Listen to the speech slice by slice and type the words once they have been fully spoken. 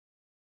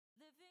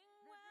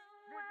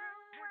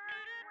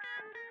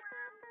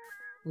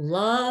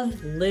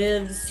Love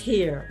lives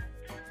here.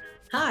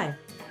 Hi,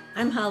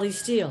 I'm Holly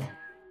Steele.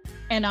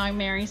 And I'm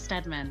Mary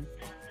Stedman.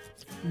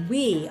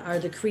 We are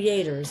the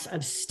creators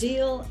of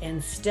Steele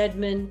and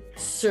Stedman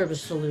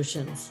Service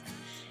Solutions.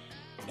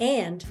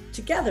 And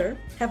together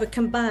have a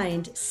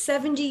combined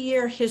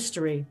 70-year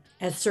history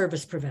as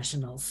service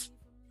professionals.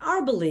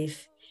 Our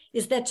belief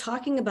is that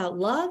talking about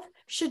love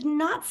should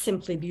not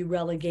simply be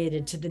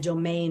relegated to the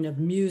domain of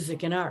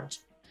music and art.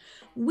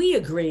 We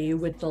agree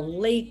with the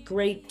late,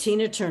 great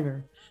Tina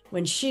Turner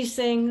when she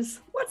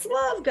sings, "What's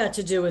love got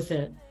to do with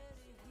it?"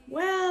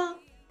 Well,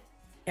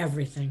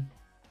 everything.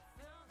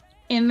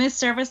 In this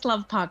Service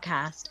Love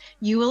podcast,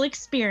 you will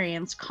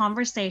experience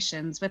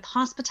conversations with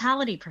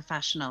hospitality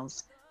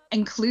professionals,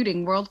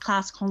 including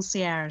world-class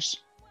concierge,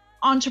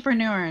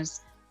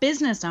 entrepreneurs,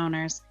 business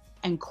owners,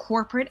 and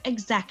corporate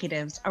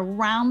executives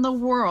around the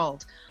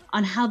world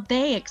on how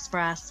they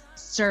express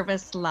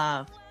service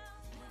love.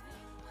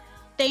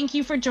 Thank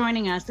you for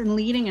joining us in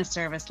leading a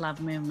service love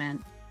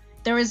movement.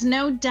 There is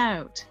no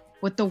doubt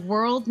what the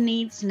world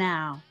needs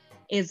now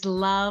is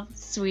love,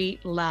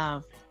 sweet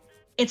love.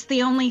 It's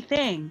the only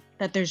thing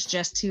that there's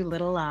just too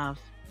little of.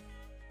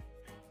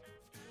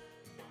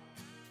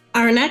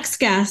 Our next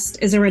guest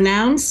is a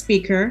renowned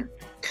speaker,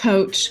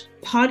 coach,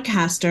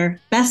 podcaster,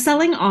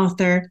 best-selling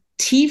author,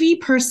 TV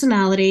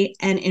personality,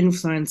 and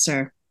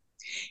influencer.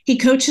 He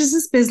coaches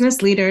his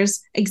business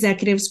leaders,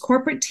 executives,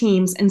 corporate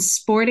teams, and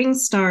sporting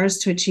stars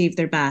to achieve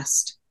their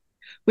best.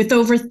 With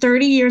over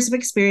 30 years of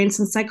experience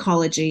in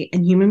psychology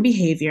and human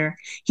behavior,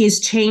 he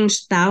has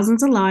changed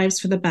thousands of lives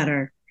for the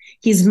better.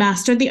 He's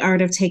mastered the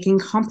art of taking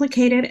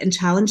complicated and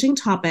challenging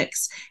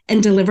topics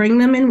and delivering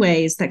them in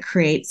ways that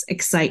creates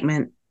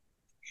excitement.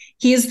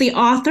 He is the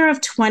author of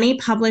 20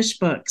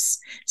 published books,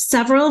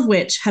 several of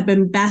which have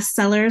been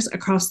bestsellers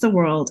across the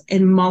world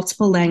in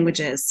multiple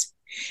languages.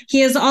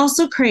 He has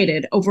also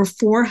created over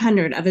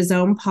 400 of his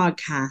own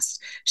podcasts,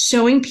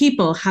 showing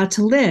people how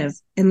to live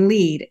and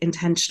lead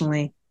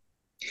intentionally.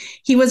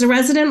 He was a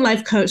resident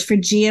life coach for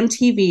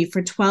GMTV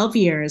for 12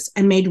 years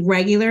and made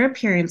regular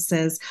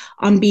appearances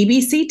on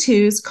BBC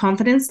Two's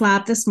Confidence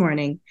Lab This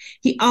Morning.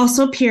 He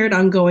also appeared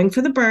on Going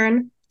for the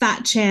Burn,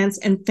 Fat Chance,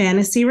 and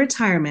Fantasy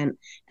Retirement,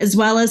 as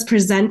well as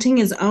presenting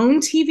his own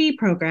TV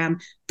program,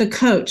 The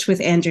Coach with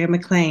Andrea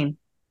McLean.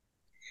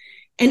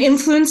 An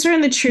influencer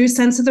in the true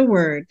sense of the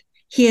word,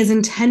 he is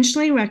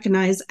intentionally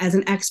recognized as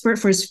an expert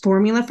for his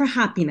formula for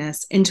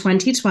happiness in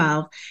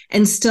 2012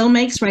 and still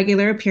makes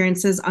regular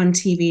appearances on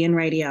TV and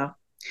radio.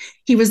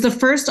 He was the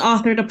first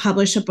author to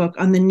publish a book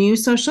on the new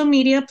social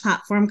media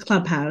platform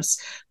Clubhouse,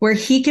 where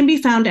he can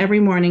be found every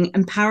morning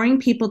empowering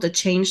people to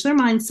change their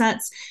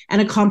mindsets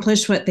and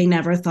accomplish what they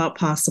never thought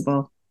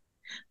possible.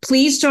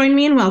 Please join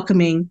me in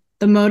welcoming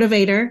the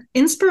motivator,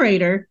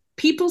 inspirator,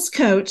 people's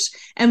coach,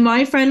 and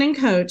my friend and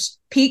coach,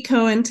 Pete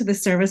Cohen, to the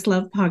Service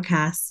Love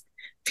podcast.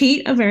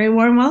 Pete, a very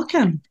warm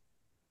welcome.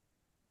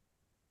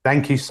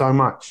 Thank you so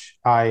much.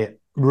 I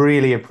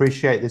really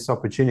appreciate this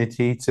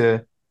opportunity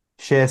to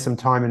share some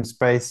time and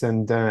space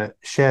and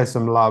share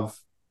some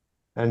love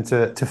and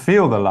to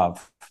feel the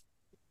love.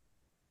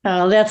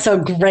 Oh, that's so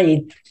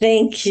great.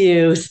 Thank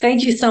you.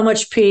 Thank you so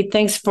much, Pete.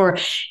 Thanks for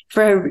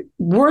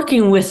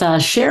working with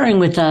us, sharing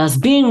with us,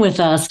 being with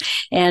us,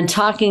 and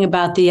talking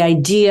about the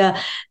idea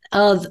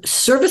of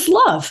service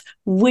love,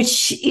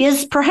 which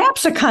is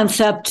perhaps a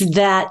concept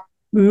that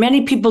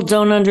many people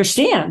don't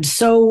understand.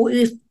 So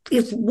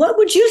if what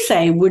would you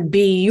say would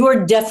be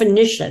your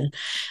definition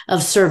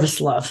of service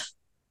love?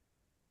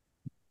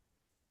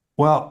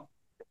 Well,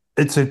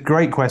 it's a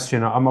great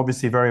question. I'm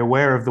obviously very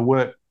aware of the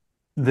work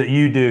that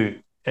you do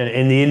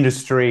in the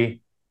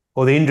industry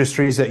or the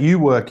industries that you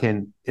work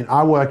in.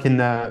 I work in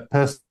the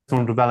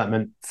personal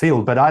development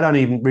field, but I don't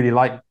even really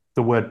like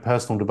the word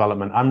personal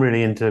development. I'm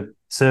really into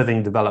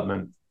serving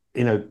development,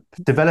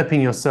 developing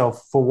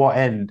yourself for what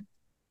end?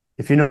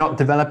 If you're not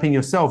developing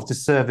yourself to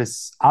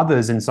service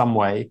others in some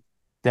way,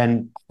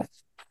 then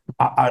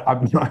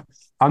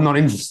I'm not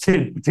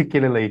interested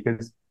particularly,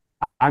 because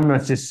I'm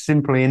not just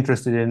simply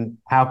interested in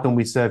how can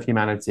we serve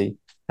humanity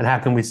and how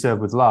can we serve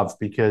with love.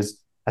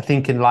 Because I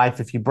think in life,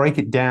 if you break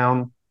it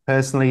down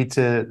personally,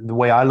 to the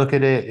way I look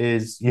at it,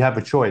 is you have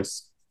a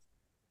choice.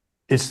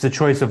 It's the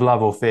choice of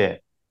love or fear.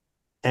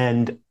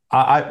 And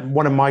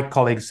one of my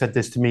colleagues said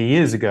this to me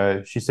years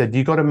ago. She said,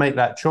 you got to make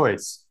that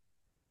choice.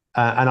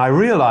 And I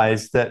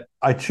realized that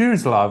I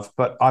choose love,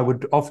 but I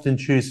would often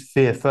choose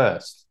fear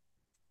first.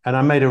 And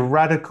I made a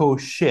radical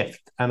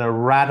shift and a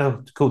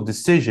radical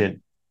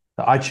decision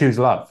that I choose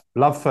love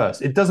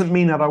first. It doesn't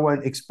mean that I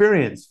won't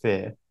experience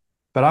fear,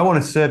 but I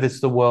want to service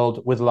the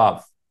world with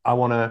love. I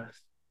want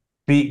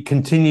to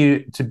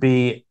continue to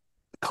be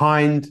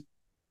kind,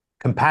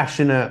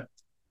 compassionate,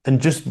 and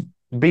just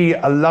be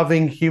a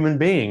loving human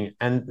being.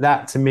 And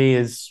that to me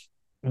is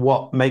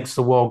what makes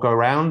the world go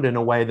round in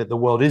a way that the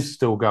world is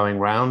still going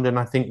round. And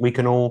I think we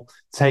can all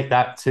take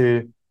that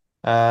to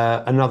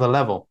another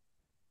level.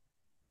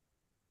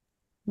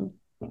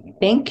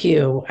 Thank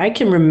you. I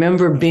can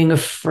remember being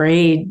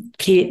afraid,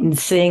 Pete, and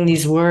saying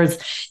these words,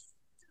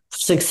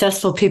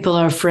 successful people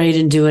are afraid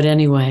and do it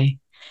anyway.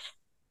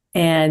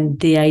 And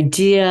the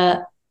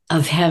idea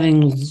of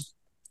having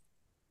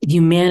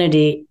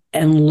humanity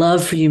and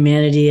love for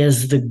humanity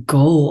as the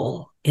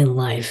goal in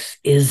life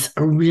is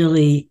a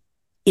really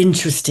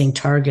interesting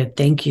target.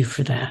 Thank you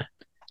for that.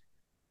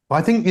 Well,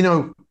 I think,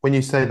 when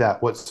you say that,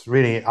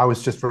 I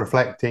was just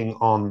reflecting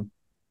on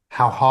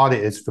how hard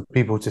it is for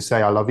people to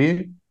say, I love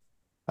you.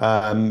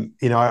 I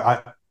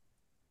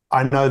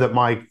know that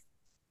my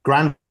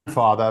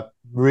grandfather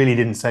really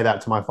didn't say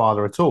that to my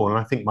father at all. And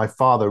I think my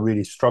father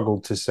really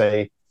struggled to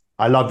say,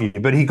 I love you,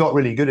 but he got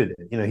really good at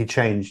it. He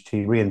changed,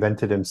 he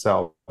reinvented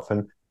himself.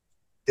 And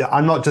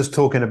I'm not just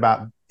talking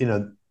about,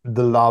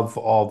 the love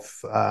of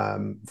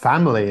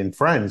family and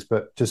friends,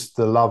 but just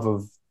the love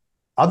of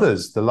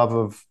others, the love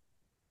of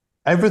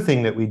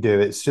everything that we do.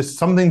 It's just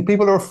something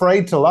people are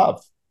afraid to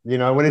love,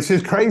 when it's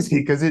just crazy,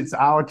 because it's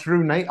our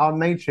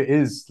nature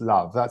is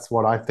love. That's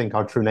what I think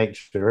our true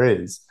nature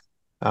is.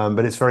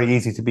 But it's very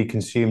easy to be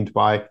consumed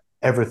by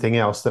everything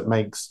else that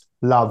makes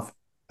love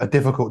a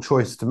difficult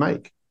choice to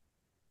make.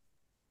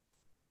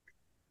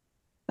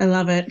 I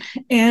love it.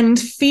 And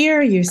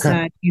fear, you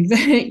said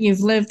you've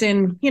lived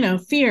in,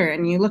 fear,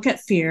 and you look at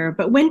fear.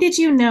 But when did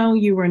you know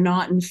you were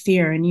not in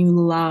fear and you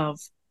love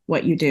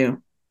what you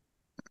do?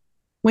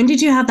 When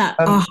did you have that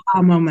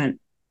aha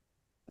moment?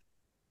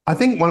 I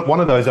think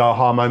one of those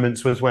aha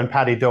moments was when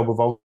Patty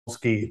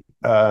Dobrovolsky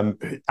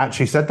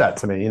actually said that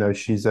to me.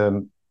 She's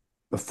a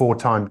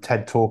 4-time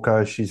TED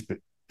talker. She's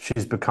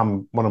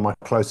become one of my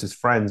closest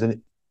friends,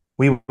 and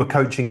we were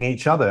coaching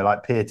each other,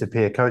 like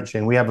peer-to-peer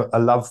coaching. We have a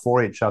love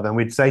for each other, and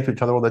we'd say to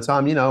each other all the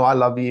time, I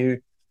love you.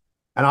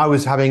 And I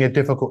was having a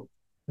difficult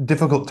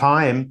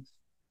time.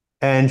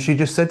 And she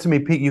just said to me,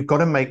 Pete, you've got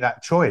to make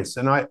that choice.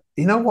 And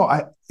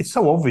it's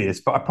so obvious,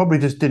 but I probably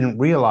just didn't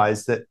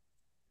realize that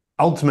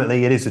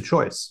ultimately it is a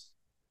choice.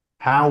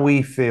 How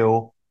we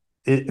feel,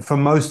 for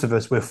most of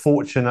us, we're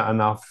fortunate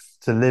enough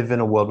to live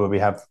in a world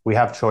where we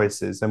have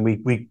choices, and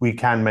we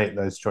can make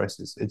those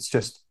choices. It's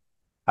just,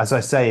 as I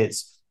say,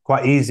 it's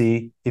quite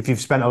easy if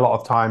you've spent a lot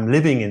of time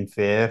living in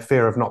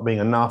fear of not being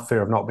enough,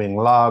 fear of not being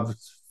loved,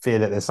 fear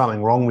that there's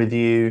something wrong with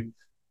you,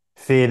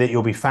 fear that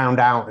you'll be found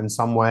out in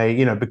some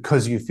way,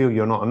 because you feel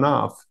you're not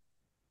enough.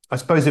 I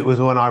suppose it was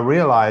when I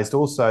realized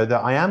also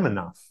that I am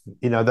enough,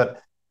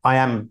 that I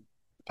am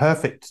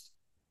perfect.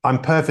 I'm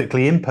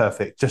perfectly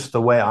imperfect, just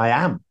the way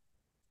I am.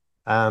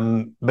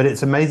 But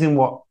it's amazing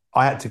what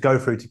I had to go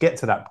through to get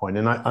to that point.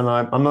 And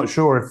I'm not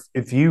sure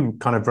if you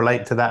kind of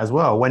relate to that as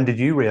well. When did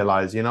you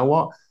realize, you know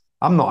what?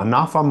 I'm not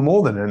enough. I'm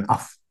more than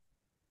enough.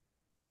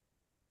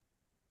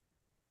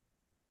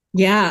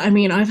 Yeah, I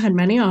mean, I've had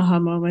many aha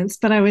moments,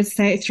 but I would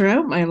say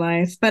throughout my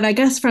life. But I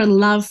guess for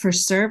love for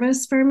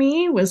service for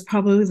me was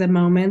probably the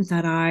moment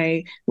that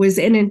I was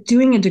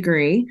doing a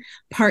degree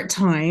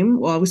part-time.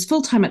 Well, I was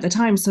full-time at the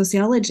time,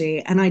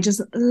 sociology, and I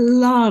just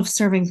love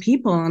serving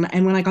people.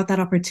 And when I got that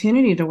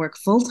opportunity to work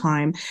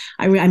full-time,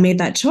 I made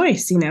that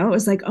choice. It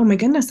was like, oh my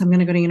goodness, I'm going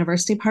to go to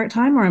university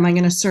part-time, or am I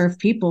going to serve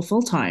people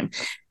full-time?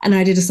 And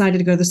I decided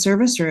to go the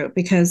service route,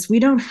 because we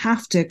don't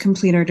have to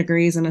complete our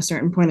degrees in a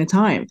certain point of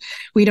time.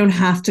 We don't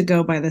have to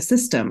go by the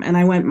system. And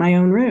I went my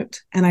own route.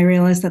 And I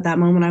realized at that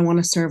moment, I want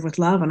to serve with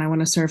love and I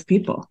want to serve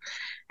people.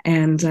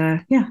 And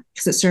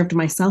because it served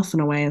myself in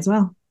a way as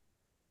well.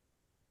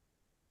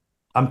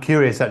 I'm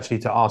curious actually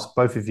to ask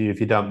both of you,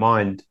 if you don't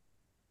mind,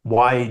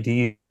 why do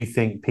you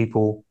think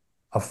people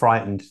are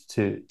frightened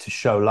to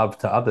show love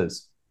to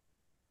others?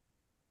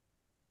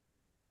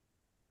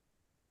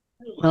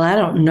 Well, I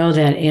don't know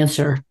that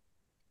answer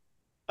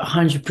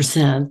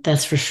 100%,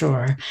 that's for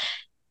sure.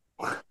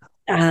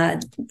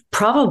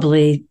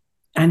 Probably,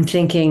 I'm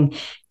thinking,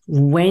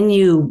 when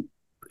you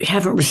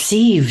haven't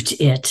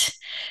received it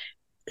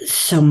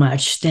so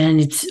much, then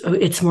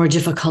it's more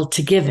difficult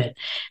to give it.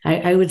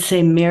 I would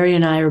say Mary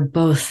and I are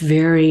both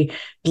very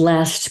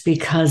blessed,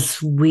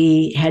 because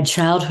we had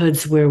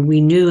childhoods where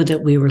we knew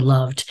that we were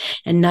loved,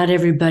 and not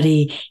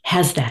everybody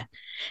has that.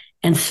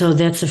 And so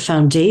that's a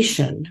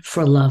foundation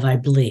for love, I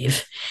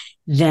believe,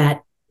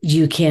 that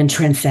you can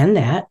transcend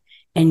that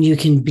and you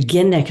can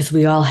begin that, because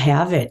we all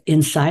have it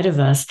inside of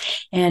us.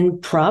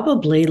 And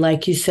probably,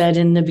 like you said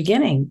in the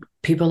beginning,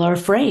 people are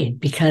afraid,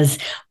 because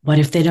what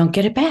if they don't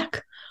get it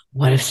back?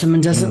 What if someone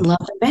doesn't love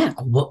them back?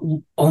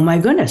 Oh my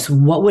goodness,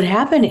 what would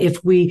happen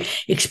if we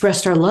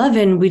expressed our love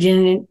and we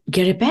didn't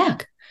get it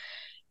back?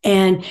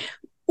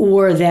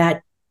 Or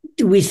that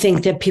we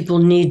think that people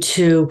need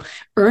to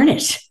earn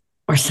it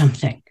or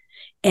something.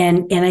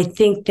 And I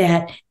think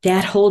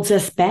that holds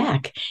us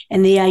back.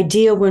 And the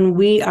idea, when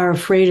we are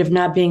afraid of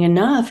not being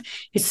enough,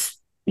 it's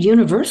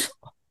universal.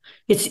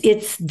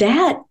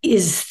 That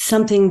is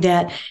something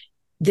that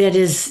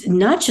is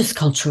not just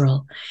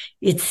cultural.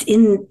 It's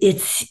in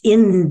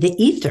the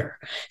ether.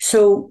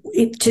 So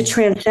to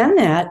transcend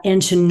that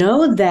and to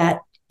know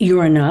that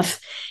you're enough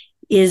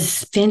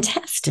is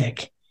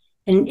fantastic.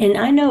 And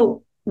I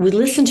know we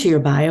listen to your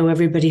bio,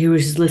 everybody who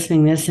is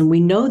listening to this, and we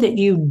know that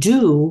you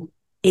do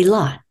a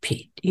lot,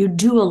 Pete. You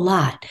do a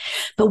lot.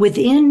 But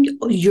within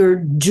your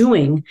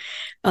doing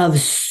of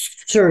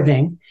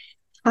serving,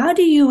 how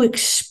do you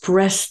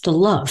express the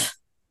love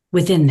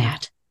within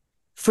that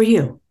for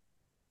you?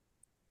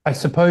 I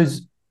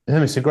suppose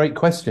it's a great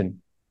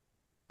question.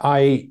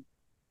 I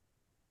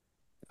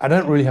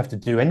don't really have to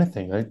do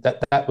anything.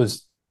 That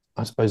was,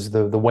 I suppose,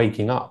 the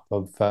waking up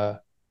of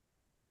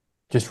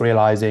just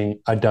realizing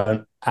I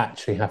don't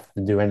actually have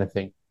to do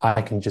anything.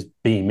 I can just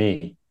be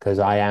me because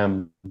I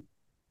am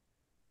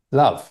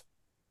love.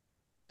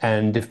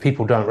 And if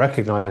people don't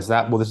recognize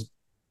that, well,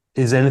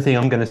 is anything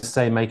I'm going to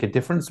say make a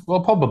difference? Well,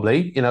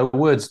 probably.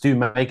 Words do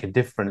make a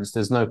difference.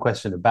 There's no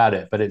question about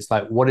it. But it's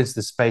like, what is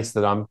the space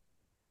that I'm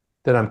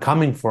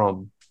coming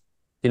from?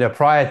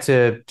 Prior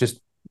to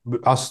just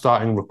us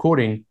starting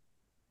recording,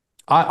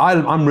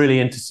 I'm really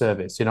into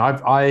service.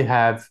 I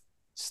have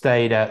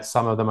stayed at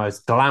some of the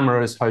most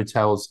glamorous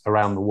hotels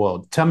around the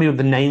world. Tell me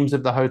the names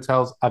of the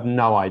hotels. I've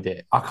no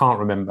idea. I can't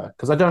remember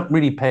because I don't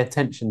really pay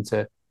attention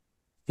to,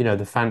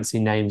 the fancy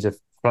names of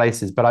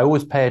places, but I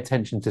always pay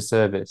attention to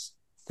service.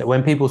 That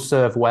when people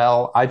serve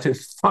well, I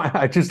just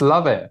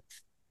love it.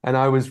 And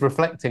I was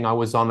reflecting. I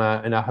was in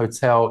a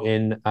hotel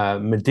in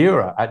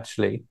Madeira,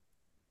 actually,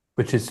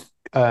 which is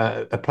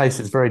a place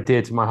that's very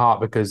dear to my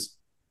heart because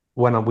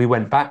when we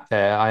went back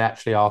there, I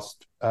actually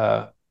asked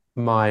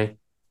my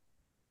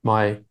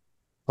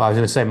well, I was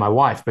going to say my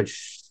wife, but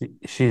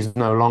she's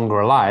no longer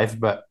alive.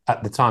 But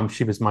at the time,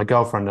 she was my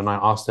girlfriend, and I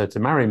asked her to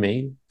marry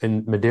me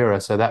in Madeira.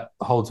 So that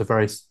holds a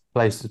very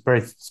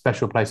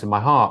special place in my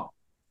heart.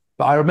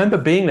 But I remember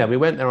being there. We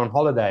went there on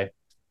holiday,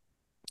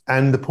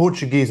 and the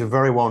Portuguese are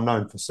very well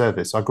known for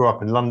service. I grew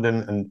up in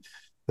London, and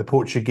the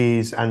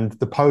Portuguese and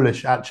the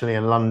Polish actually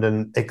in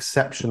London,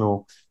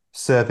 exceptional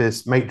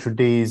service, maitre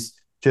d's,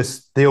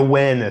 just the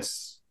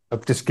awareness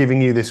of just giving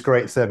you this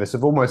great service,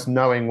 of almost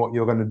knowing what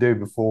you're going to do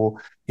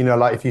before,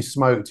 like if you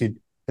smoked, in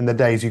the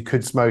days you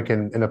could smoke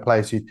in a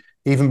place,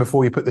 even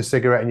before you put the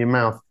cigarette in your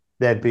mouth,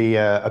 there'd be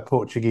a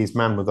Portuguese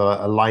man with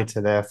a lighter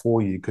there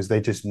for you because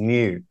they just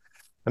knew.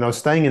 And I was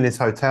staying in this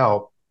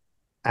hotel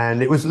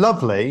and it was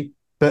lovely,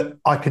 but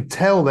I could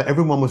tell that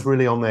everyone was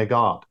really on their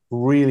guard,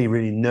 really,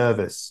 really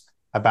nervous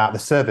about the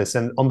service.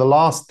 And on the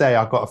last day,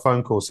 I got a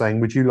phone call saying,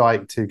 would you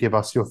like to give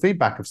us your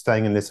feedback of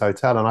staying in this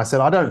hotel? And I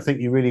said, I don't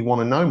think you really want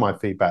to know my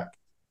feedback.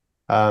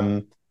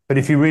 But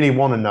if you really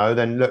want to know,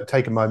 then look,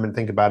 take a moment,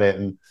 think about it.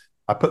 And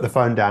I put the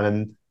phone down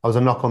and I was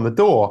a knock on the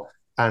door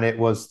and it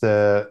was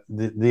the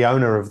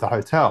owner of the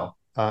hotel.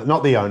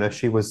 Not the owner.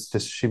 She ran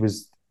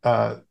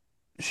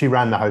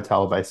the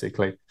hotel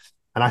basically.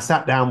 And I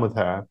sat down with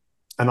her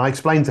and I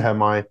explained to her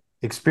my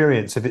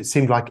experience of it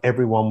seemed like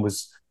everyone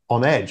was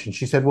on edge. And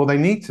she said, well, they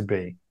need to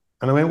be.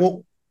 And I went,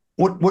 well,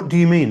 what do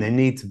you mean they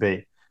need to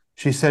be?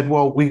 She said,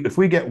 well, if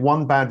we get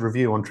one bad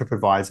review on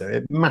TripAdvisor,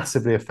 it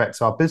massively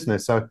affects our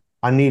business. So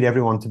I need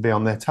everyone to be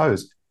on their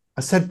toes.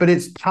 I said, but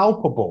it's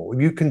palpable.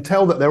 You can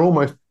tell that they're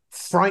almost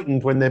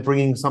frightened when they're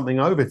bringing something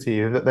over to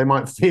you, that they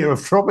might fear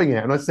of dropping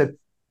it. And I said,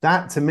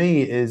 that to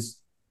me is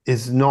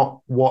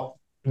not what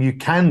you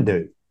can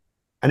do.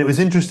 And it was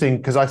interesting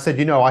because I said,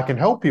 I can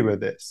help you with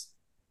this.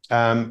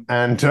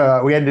 And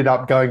we ended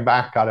up going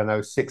back, I don't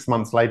know, 6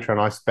 months later,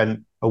 and I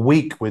spent a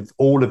week with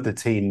all of the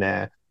team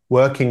there,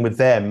 working with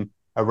them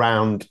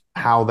around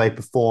how they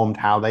performed,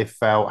 how they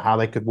felt, how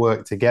they could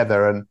work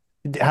together. And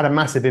it had a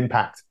massive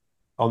impact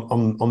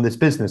on this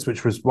business,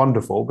 which was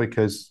wonderful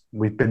because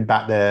we've been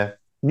back there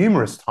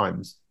numerous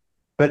times.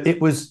 But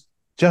it was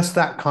just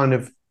that kind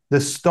of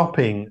the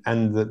stopping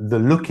and the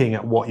looking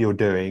at what you're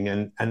doing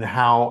and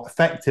how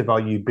effective are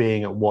you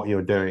being at what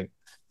you're doing.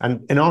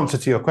 And in answer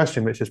to your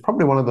question, which is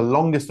probably one of the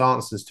longest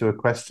answers to a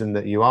question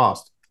that you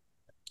asked,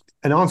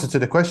 in answer to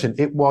the question,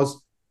 it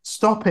was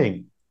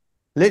stopping,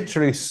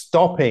 literally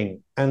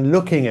stopping and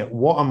looking at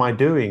what am I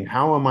doing?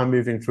 How am I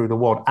moving through the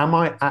world? Am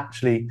I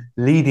actually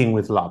leading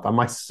with love? Am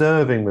I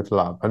serving with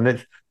love?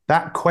 And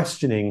that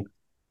questioning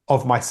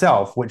of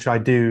myself, which I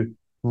do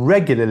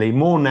regularly,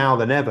 more now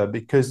than ever,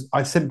 because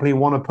I simply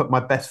want to put my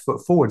best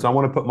foot forwards. I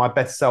want to put my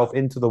best self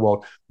into the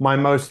world, my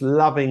most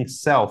loving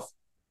self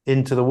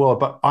into the world.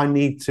 But I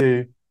need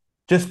to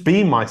just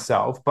be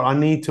myself, but I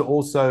need to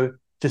also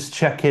just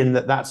check in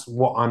that that's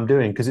what I'm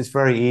doing, because it's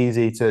very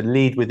easy to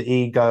lead with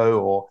ego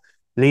or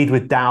lead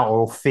with doubt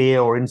or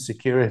fear or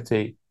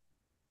insecurity.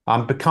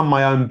 Become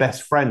my own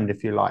best friend,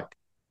 if you like.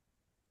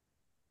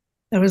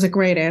 That was a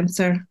great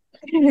answer.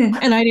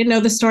 And I didn't know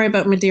the story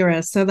about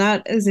Madeira. So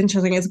that is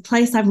interesting. It's a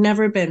place I've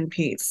never been,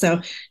 Pete. So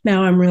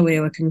now I'm really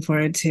looking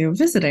forward to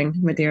visiting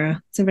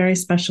Madeira. It's a very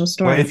special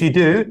story. Well, if you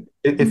do,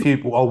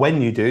 or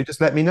when you do,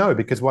 just let me know,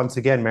 because once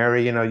again,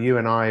 Mary, you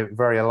and I are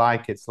very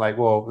alike. It's like,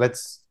 well,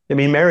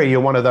 Mary, you're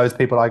one of those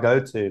people I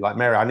go to. Like,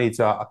 Mary,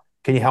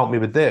 can you help me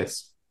with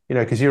this?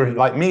 Because you're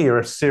like me, you're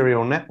a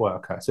serial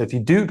networker. So if you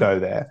do go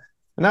there,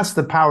 and that's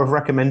the power of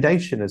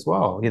recommendation as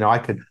well. I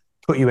could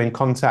put you in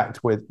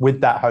contact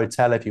with that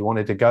hotel if you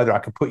wanted to go there. I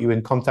could put you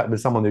in contact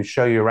with someone who'd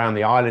show you around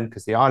the island,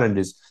 because the island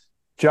is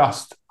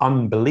just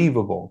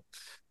unbelievable.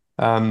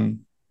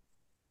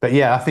 But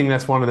yeah, I think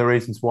that's one of the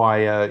reasons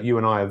why you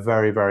and I are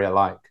very, very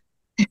alike.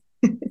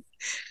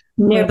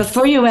 Now,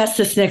 before you ask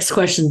this next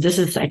question, this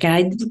is like,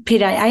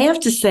 Pete, I have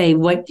to say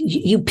what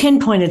you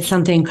pinpointed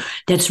something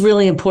that's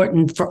really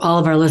important for all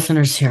of our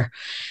listeners here.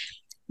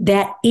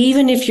 That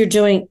even if you're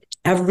doing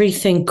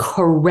everything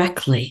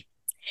correctly,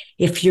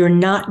 if you're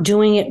not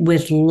doing it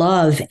with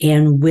love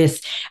and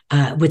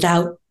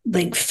without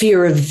like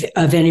fear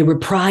of any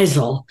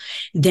reprisal,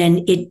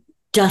 then it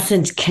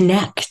doesn't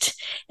connect.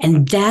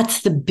 And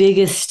that's the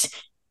biggest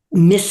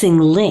missing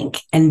link.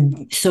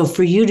 And so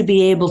for you to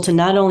be able to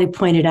not only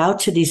point it out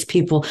to these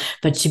people,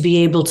 but to be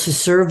able to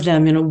serve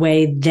them in a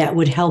way that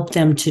would help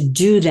them to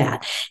do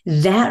that,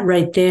 that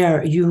right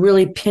there, you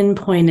really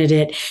pinpointed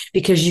it,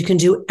 because you can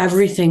do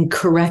everything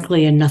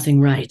correctly and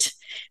nothing right.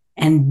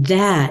 And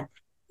that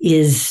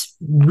is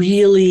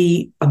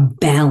really a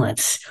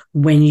balance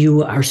when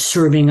you are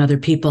serving other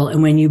people.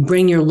 And when you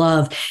bring your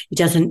love, it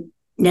doesn't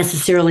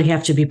necessarily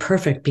have to be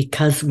perfect,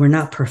 because we're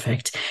not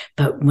perfect.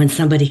 But when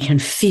somebody can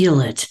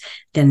feel it,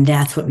 then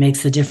that's what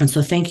makes the difference.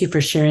 So thank you for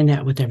sharing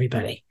that with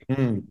everybody.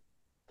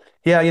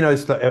 Yeah,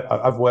 it's like,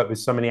 I've worked with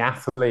so many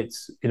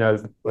athletes,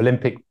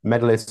 Olympic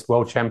medalists,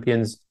 world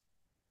champions.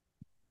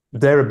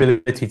 Their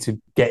ability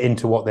to get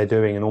into what they're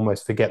doing and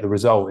almost forget the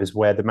result is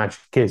where the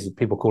magic is.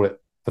 People call it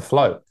the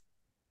flow.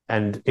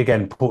 And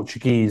again,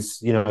 Portuguese,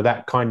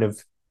 that kind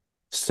of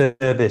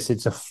service,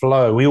 it's a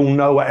flow. We all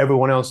know what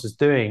everyone else is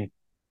doing.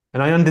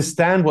 And I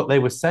understand what they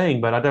were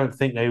saying, but I don't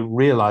think they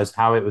realized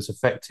how it was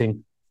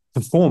affecting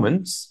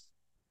performance.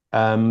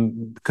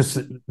 Because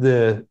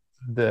the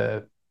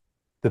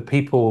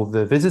people,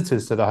 the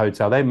visitors to the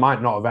hotel, they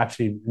might not have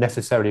actually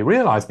necessarily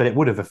realized, but it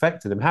would have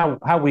affected them.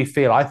 How we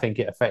feel, I think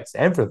it affects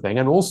everything.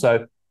 And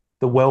also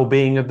the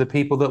well-being of the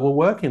people that were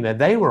working there.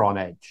 They were on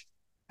edge.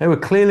 They were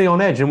clearly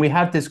on edge. And we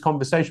had this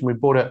conversation. We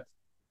brought it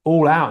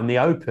all out in the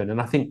open.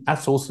 And I think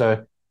that's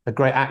also a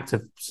great act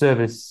of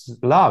service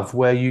love,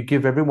 where you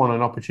give everyone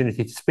an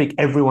opportunity to speak.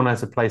 Everyone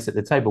has a place at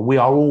the table. We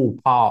are all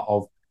part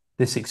of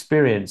this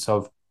experience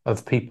of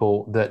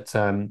people that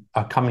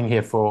are coming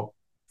here for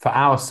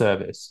our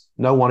service.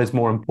 No one is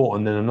more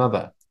important than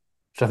another,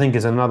 which I think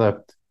is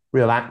another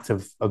real act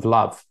of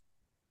love.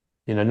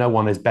 No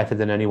one is better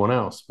than anyone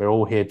else. We're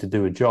all here to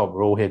do a job.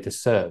 We're all here to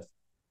serve.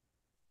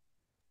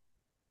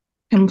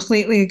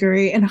 Completely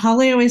agree. And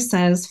Holly always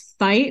says,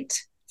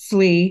 fight,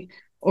 flee,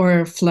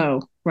 or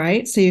flow,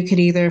 right? So you could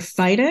either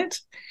fight it,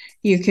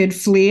 you could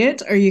flee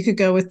it, or you could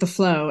go with the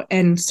flow.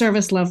 And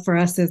service love for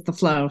us is the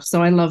flow.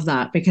 So I love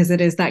that, because it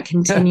is that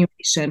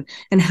continuation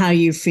and how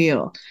you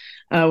feel,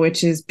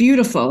 which is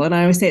beautiful. And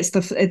I always say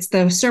it's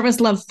the service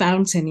love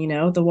fountain,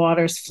 the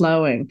water's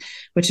flowing,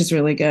 which is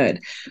really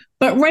good.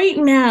 But right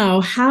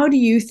now, how do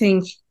you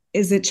think,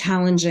 is it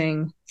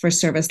challenging for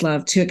service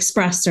love to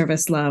express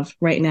service love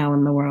right now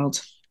in the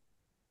world?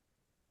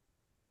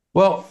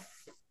 Well,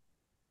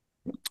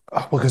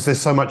 because there's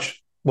so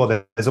much,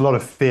 there's a lot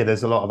of fear,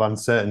 there's a lot of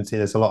uncertainty,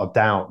 there's a lot of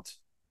doubt.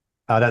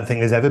 I don't think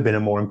there's ever been a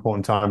more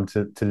important time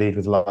to lead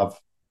with love.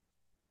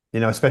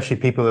 Especially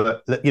people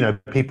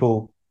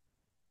that,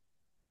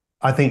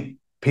 I think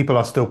people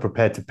are still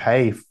prepared to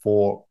pay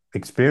for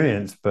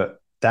experience,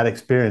 but that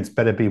experience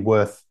better be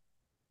worth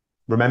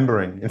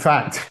remembering. In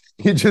fact,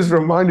 it just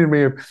reminded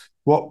me of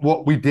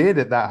what we did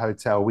at that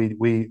hotel.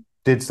 We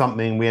did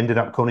something, we ended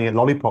up calling it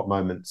lollipop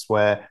moments,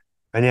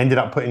 and he ended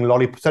up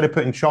instead of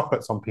putting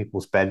chocolates on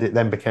people's bed, it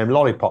then became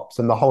lollipops.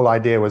 And the whole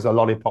idea was a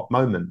lollipop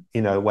moment,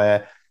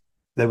 where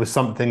there was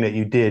something that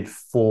you did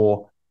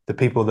for the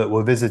people that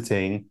were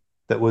visiting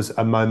that was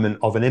a moment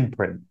of an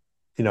imprint,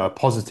 a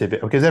positive,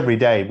 because every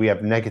day we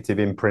have negative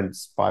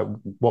imprints by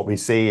what we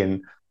see.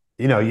 And,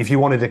 if you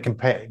wanted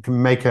to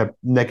make a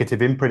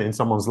negative imprint in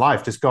someone's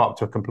life, just go up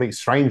to a complete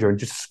stranger and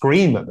just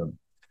scream at them.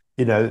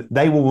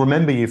 They will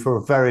remember you for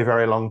a very,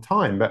 very long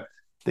time. But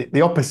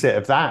the opposite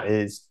of that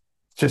is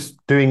just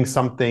doing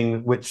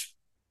something which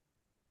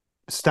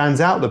stands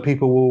out that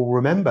people will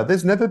remember.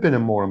 There's never been a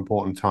more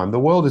important time. The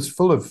world is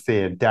full of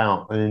fear,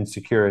 doubt, and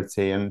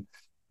insecurity. And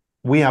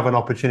we have an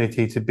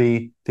opportunity to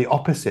be the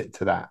opposite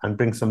to that and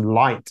bring some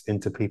light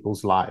into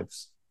people's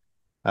lives.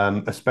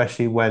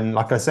 Especially when,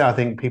 like I say, I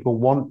think people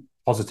want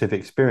positive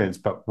experience,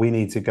 but we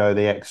need to go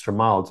the extra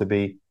mile to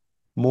be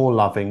more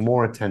loving,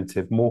 more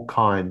attentive, more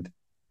kind,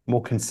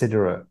 more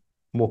considerate,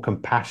 more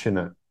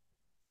compassionate.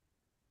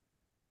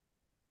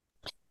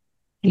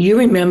 You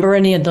remember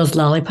any of those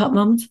lollipop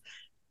moments?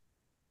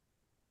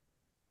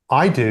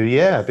 I do,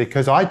 yeah,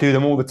 because I do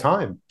them all the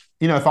time.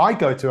 If I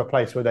go to a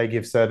place where they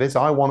give service,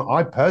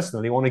 I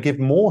personally want to give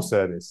more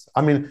service.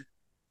 I mean,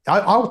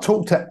 I'll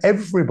talk to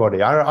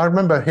everybody. I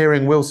remember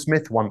hearing Will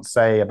Smith once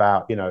say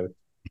about,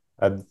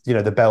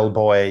 the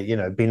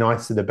bellboy, be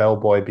nice to the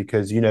bellboy,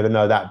 because you never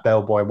know, that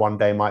bellboy one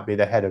day might be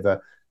the head of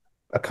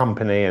a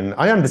company. And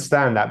I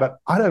understand that, but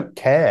I don't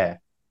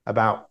care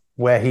about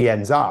where he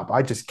ends up.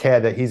 I just care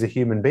that he's a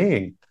human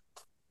being.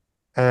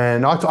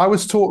 And I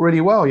was taught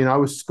really well. I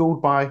was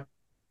schooled by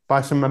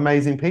some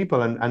amazing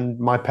people, and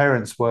my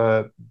parents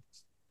were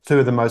two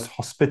of the most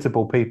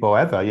hospitable people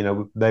ever.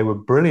 They were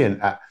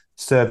brilliant at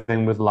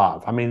serving with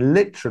love. I mean,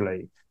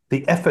 literally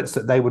the efforts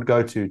that they would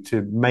go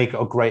to make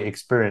a great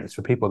experience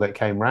for people that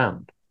came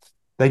round.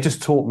 they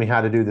just taught me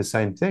how to do the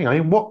same thing. I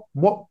mean,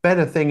 what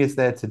better thing is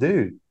there to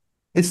do?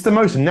 It's the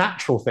most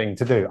natural thing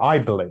to do, I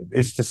believe,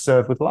 is to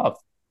serve with love.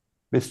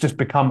 It's just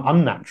become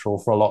unnatural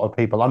for a lot of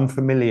people,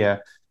 unfamiliar.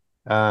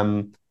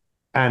 Listen,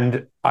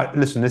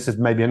 this is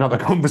maybe another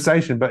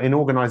conversation, but in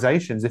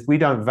organizations, if we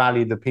don't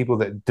value the people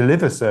that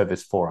deliver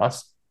service for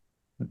us,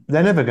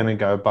 they're never going to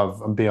go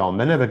above and beyond.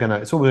 They're never going to,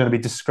 it's always going to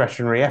be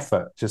discretionary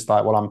effort. Just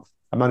like, well,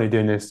 I'm only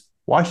doing this.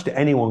 Why should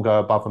anyone go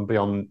above and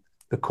beyond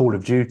the call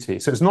of duty?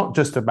 So it's not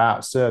just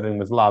about serving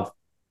with love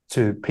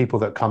to people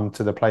that come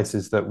to the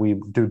places that we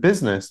do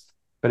business,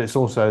 but it's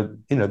also,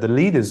 the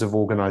leaders of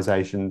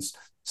organizations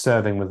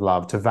serving with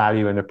love to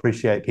value and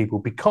appreciate people,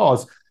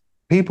 because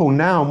people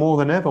now more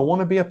than ever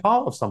want to be a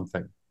part of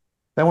something.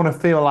 They want to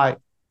feel like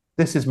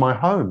this is my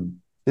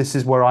home. This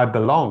is where I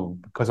belong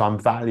because I'm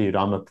valued,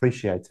 I'm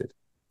appreciated.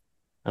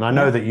 And I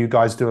know that you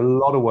guys do a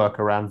lot of work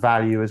around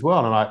value as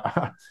well. And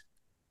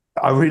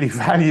I really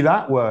value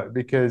that work,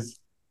 because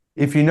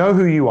if you know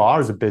who you are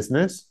as a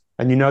business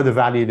and you know the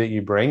value that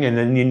you bring, and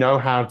then you know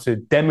how to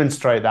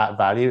demonstrate that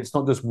value, it's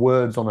not just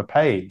words on a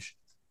page,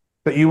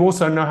 but you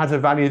also know how to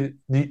value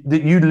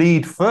that you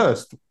lead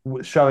first,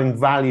 showing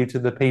value to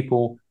the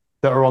people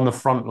that are on the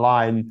front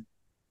line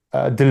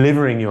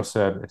delivering your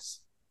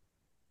service.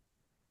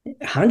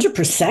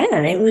 100%.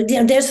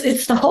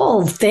 It's the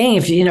whole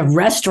thing. If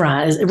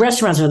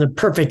restaurants are the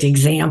perfect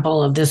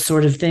example of this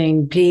sort of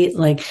thing, Pete.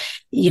 Like,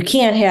 you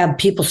can't have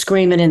people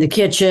screaming in the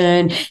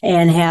kitchen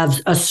and have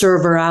a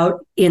server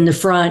out in the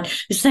front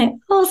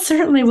saying, "Oh,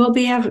 certainly we'll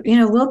be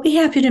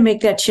happy to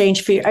make that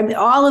change for you." I mean,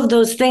 all of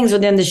those things,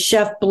 and then the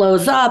chef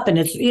blows up, and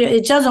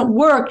it doesn't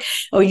work.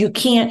 Or you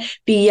can't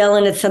be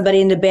yelling at somebody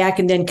in the back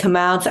and then come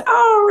out and say,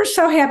 "Oh, we're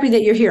so happy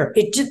that you're here."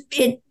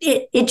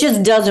 It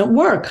just doesn't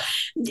work.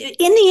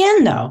 In the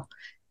end, though,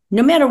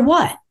 no matter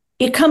what,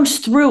 it comes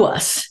through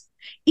us.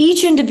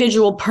 Each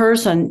individual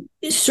person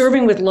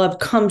serving with love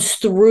comes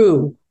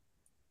through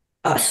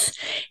us.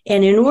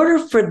 And in order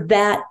for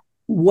that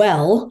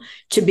well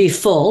to be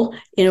full,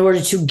 in order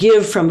to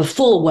give from a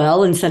full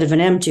well instead of an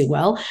empty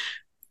well,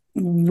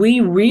 we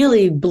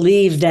really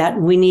believe that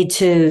we need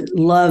to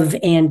love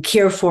and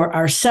care for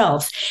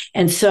ourselves.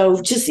 And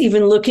so just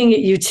even looking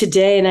at you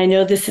today, and I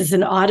know this is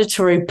an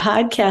auditory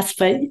podcast,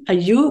 but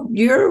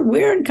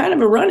we're in kind of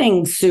a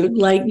running suit,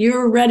 like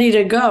you're ready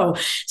to go.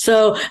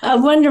 So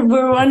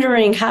we're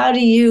wondering, how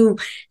do you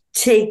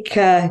take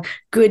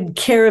good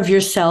care of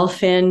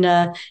yourself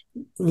and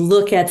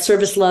look at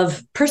service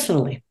love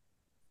personally?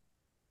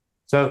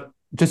 So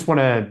just want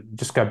to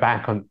go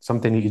back on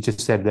something that you just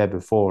said there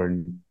before.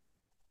 And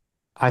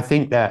I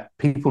think that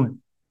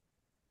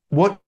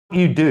what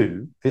you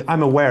do,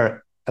 I'm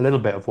aware a little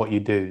bit of what you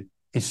do,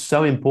 is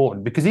so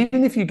important, because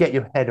even if you get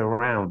your head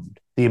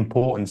around the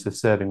importance of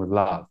serving with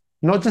love,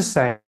 not just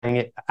saying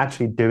it,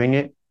 actually doing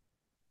it,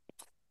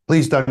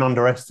 please don't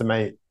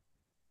underestimate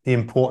the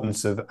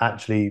importance of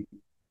actually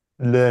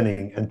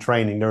learning and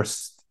training.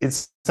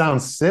 It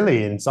sounds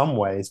silly in some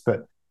ways,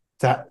 but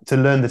to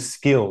learn the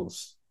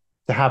skills,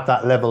 to have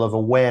that level of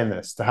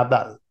awareness, to have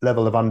that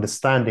level of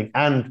understanding,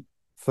 and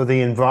for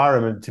the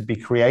environment to be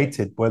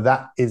created where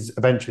that is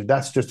eventually,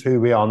 that's just who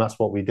we are and that's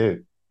what we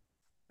do.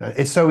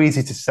 It's so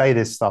easy to say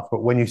this stuff,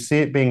 but when you see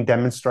it being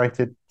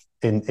demonstrated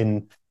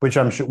in which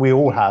I'm sure we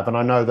all have, and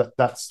I know that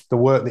that's the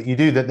work that you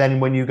do, that then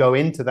when you go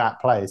into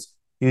that place,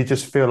 you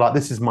just feel like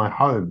this is my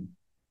home.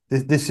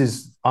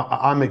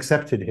 I'm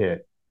accepted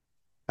here.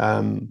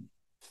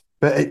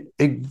 But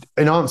in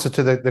answer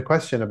to the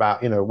question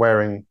about,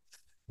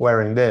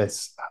 wearing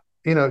this,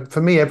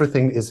 for me,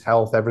 everything is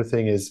health,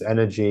 everything is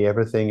energy,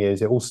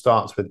 it all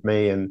starts with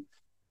me. And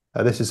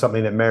this is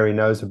something that Mary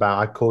knows about.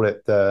 I call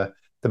it the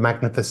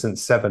Magnificent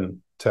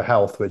Seven to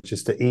health, which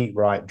is to eat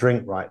right,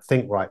 drink right,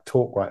 think right,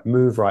 talk right,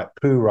 move right,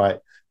 poo right,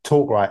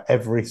 talk right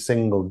every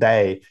single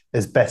day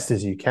as best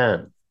as you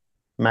can.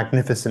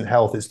 Magnificent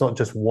health. It's not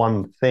just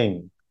one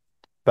thing,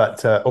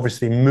 but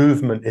obviously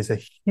movement is a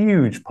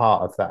huge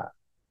part of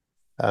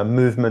that.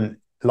 Movement,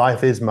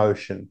 life is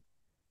motion.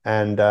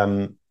 And,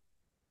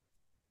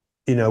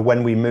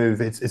 when we move,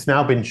 it's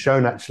now been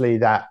shown actually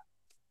that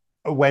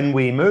when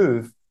we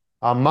move,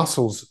 our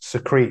muscles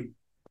secrete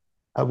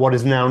what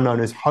is now known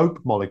as hope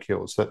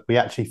molecules, that we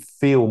actually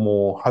feel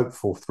more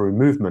hopeful through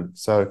movement.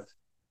 So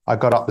I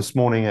got up this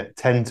morning at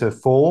 10 to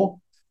 4.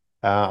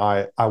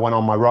 I went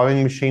on my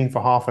rowing machine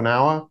for half an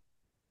hour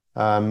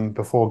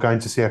before going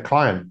to see a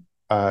client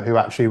who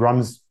actually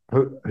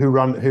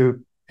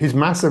who's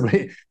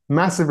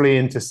massively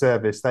into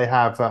service. They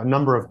have a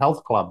number of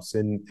health clubs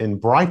in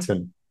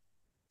Brighton,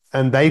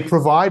 and they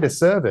provide a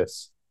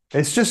service.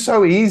 It's just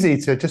so easy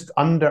to just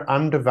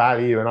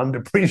undervalue and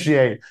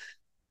underappreciate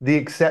the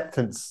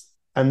acceptance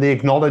and the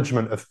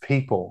acknowledgement of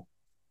people.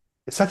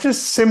 It's such a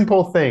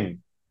simple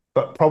thing,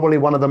 but probably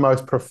one of the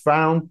most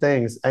profound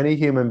things any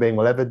human being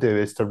will ever do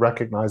is to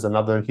recognize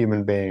another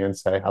human being and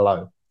say,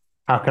 "Hello,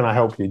 how can I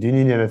help you? Do you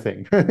need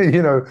anything?"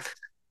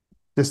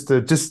 Just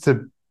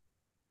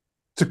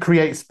to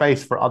create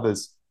space for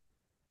others.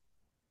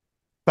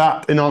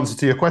 But in answer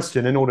to your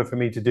question, in order for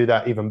me to do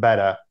that even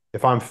better,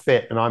 if I'm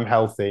fit and I'm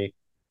healthy,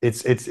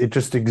 It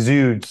just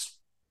exudes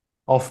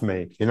off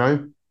me,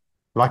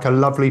 like a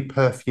lovely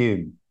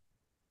perfume.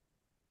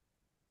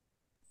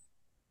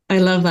 I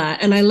love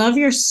that. And I love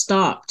your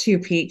stop too,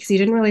 Pete, because you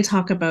didn't really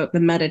talk about the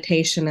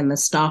meditation and the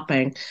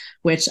stopping,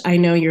 which I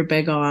know you're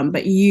big on,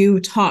 but you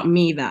taught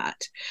me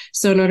that.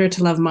 So in order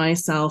to love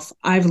myself,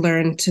 I've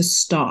learned to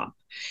stop,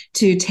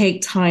 to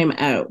take time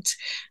out,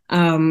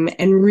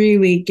 and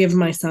really give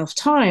myself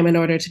time in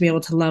order to be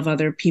able to love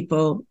other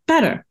people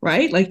better,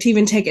 right? Like to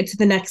even take it to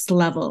the next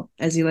level,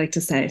 as you like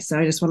to say. So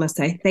I just want to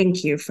say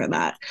thank you for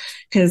that.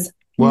 Because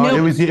Well,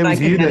 it was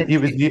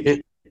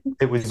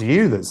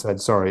you that said,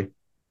 sorry,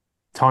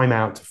 time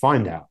out to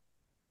find out,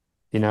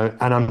 and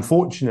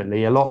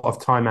unfortunately a lot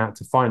of time out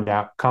to find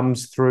out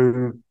comes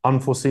through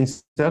unforeseen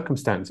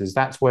circumstances.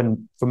 That's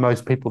when, for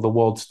most people, the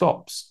world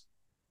stops,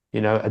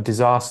 a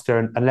disaster.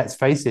 And let's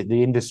face it,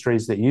 the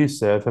industries that you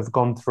serve have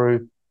gone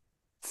through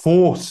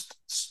forced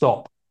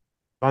stop.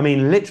 I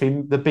mean,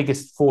 literally the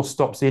biggest forced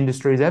stops the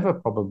industry has ever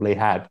probably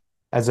had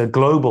as a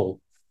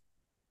global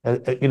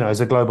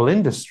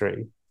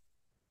industry,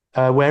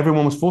 where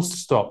everyone was forced to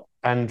stop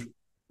and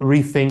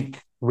rethink,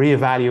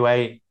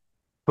 reevaluate.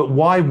 But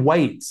why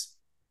wait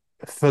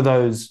for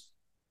those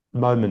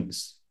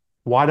moments?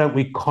 Why don't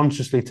we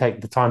consciously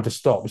take the time to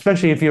stop,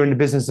 especially if you're in the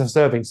business of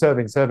serving?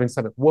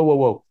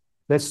 Whoa.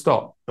 Let's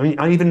stop. I mean,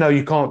 even though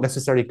you can't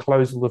necessarily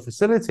close all the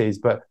facilities,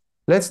 but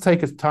let's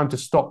take a time to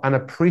stop and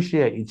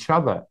appreciate each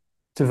other,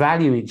 to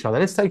value each other.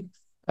 Let's take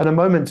a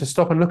moment to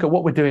stop and look at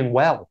what we're doing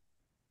well.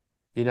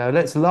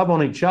 Let's love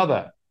on each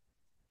other.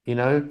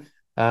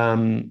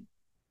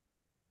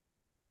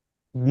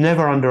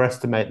 Never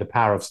underestimate the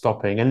power of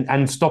stopping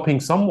and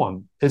stopping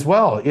someone as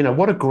well.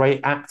 What a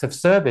great act of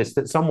service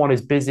that someone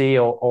is busy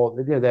or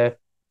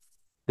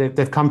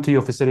they've come to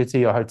your facility,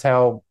 your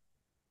hotel,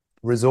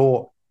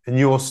 resort, and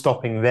you're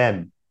stopping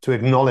them to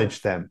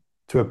acknowledge them,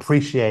 to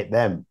appreciate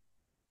them.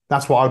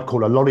 That's what I'd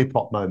call a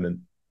lollipop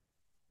moment.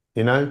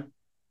 I'm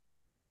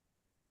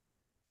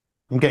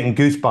getting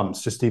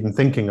goosebumps just even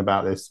thinking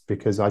about this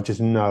because I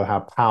just know how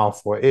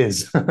powerful it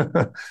is.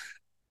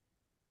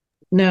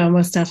 No,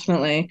 most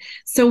definitely.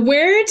 So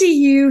where do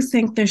you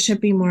think there should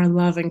be more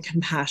love and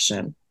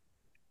compassion?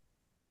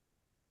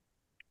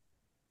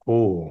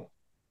 Oh,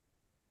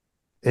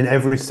 in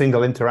every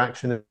single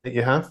interaction that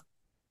you have,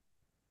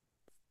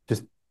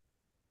 just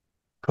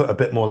put a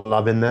bit more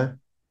love in there,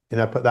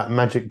 put that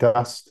magic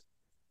dust,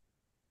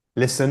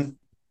 listen.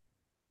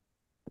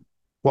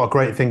 What a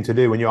great thing to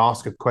do when you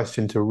ask a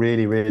question, to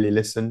really, really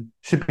listen.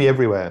 Should be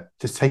everywhere.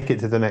 Just take it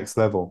to the next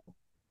level.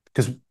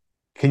 Because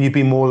can you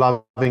be more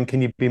loving?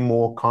 Can you be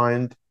more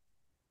kind?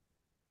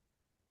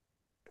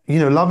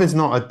 Love is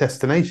not a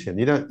destination.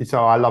 You don't, it's,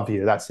 oh, I love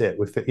you, that's it.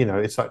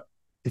 It's like,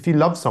 if you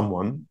love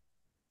someone,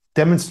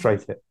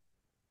 demonstrate it.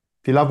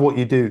 If you love what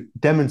you do,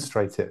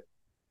 demonstrate it.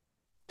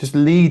 Just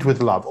lead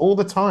with love all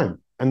the time.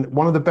 And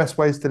one of the best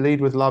ways to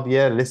lead with love,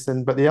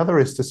 listen, but the other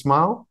is to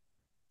smile.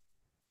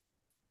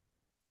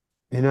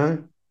 I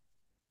don't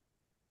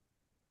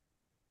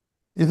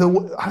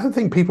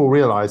think people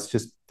realize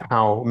just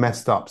how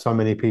messed up so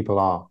many people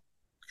are,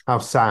 how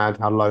sad,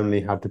 how lonely,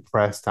 how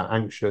depressed, how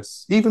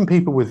anxious, even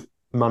people with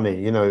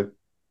money, and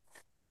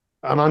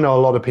I know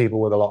a lot of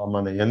people with a lot of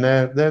money and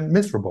they're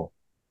miserable,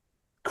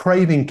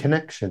 craving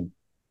connection.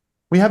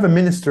 We have a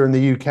minister in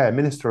the UK, a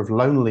minister of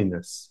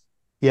loneliness,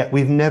 yet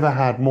we've never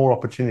had more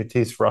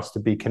opportunities for us to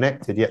be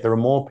connected, yet there are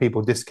more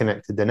people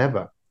disconnected than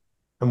ever.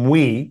 And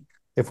we,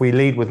 if we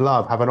lead with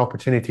love, have an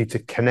opportunity to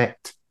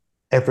connect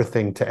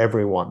everything to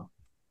everyone.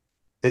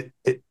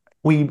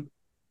 We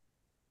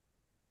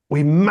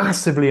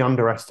massively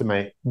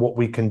underestimate what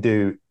we can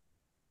do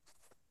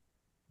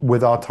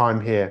with our time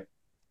here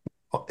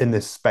in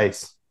this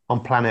space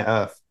on planet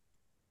Earth.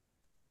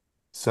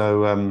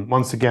 So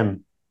once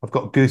again, I've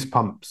got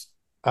goosebumps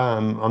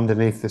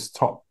underneath this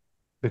top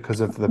because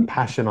of the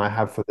passion I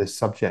have for this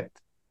subject.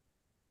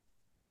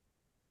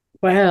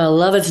 Well,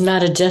 love is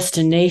not a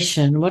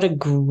destination. What a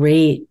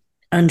great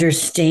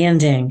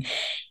understanding.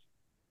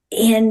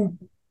 And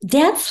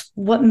that's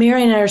what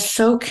Mary and I are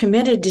so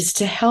committed, is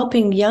to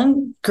helping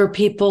younger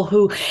people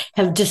who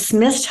have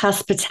dismissed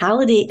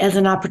hospitality as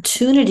an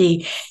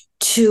opportunity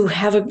to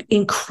have an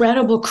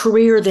incredible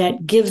career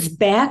that gives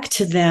back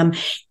to them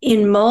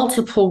in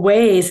multiple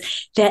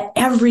ways, that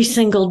every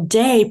single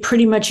day,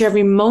 pretty much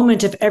every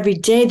moment of every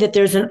day, that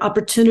there's an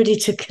opportunity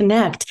to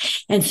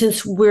connect. And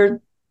since we're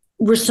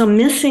so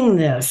missing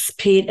this,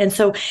 Pete, and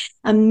so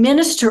a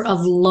minister of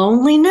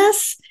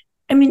loneliness,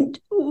 I mean,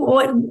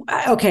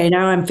 okay,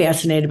 now I'm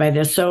fascinated by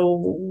this.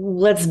 So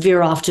let's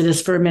veer off to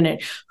this for a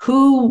minute.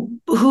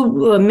 Who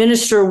a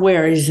minister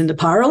where? He's in the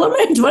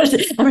parliament? What is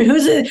it? I mean,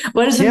 who's it?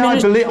 What is it? Yeah,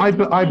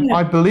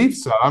 I believe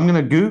so. I'm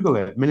going to Google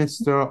it.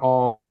 Minister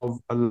of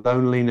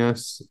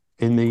Loneliness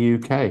in the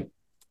UK.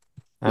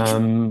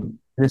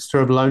 Minister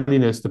of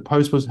Loneliness. The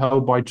post was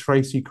held by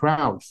Tracy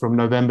Crouch from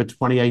November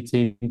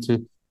 2018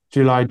 to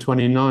July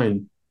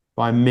 29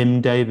 by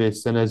Mim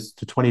Davis, and as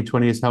to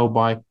 2020 is held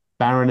by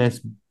Baron.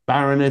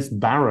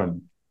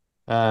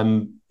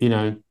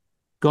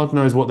 God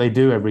knows what they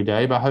do every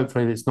day, but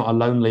hopefully it's not a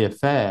lonely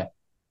affair.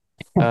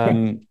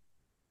 Um,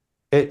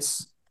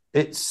 it's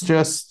it's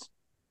just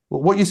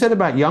what you said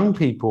about young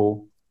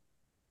people.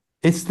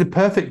 It's the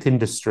perfect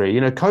industry.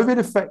 COVID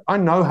affect. I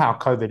know how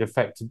COVID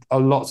affected a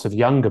lots of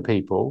younger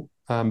people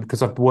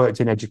because I've worked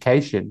in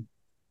education,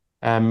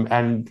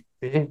 and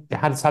it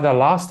has had a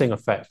lasting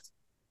effect.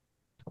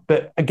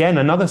 But again,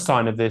 another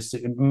sign of this,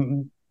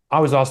 I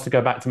was asked to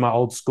go back to my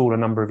old school a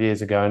number of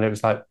years ago, and it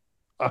was like,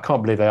 I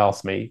can't believe they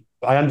asked me.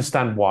 I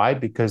understand why,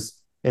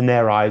 because in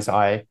their eyes,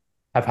 I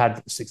have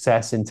had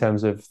success in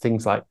terms of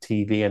things like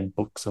TV and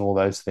books and all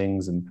those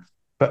things.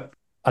 But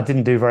I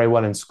didn't do very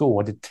well in school.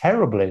 I did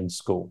terribly in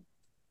school.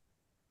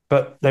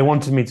 But they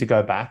wanted me to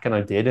go back, and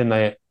I did. And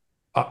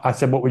I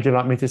said, "What would you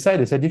like me to say?"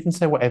 They said, "You can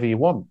say whatever you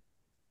want."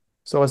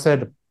 So I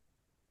said,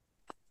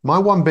 my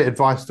one bit of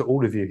advice to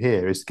all of you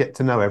here is get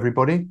to know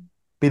everybody,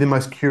 be the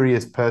most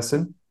curious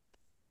person,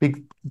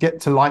 get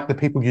to like the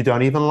people you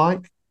don't even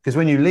like, because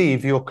when you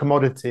leave, your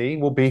commodity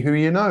will be who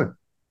you know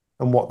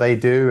and what they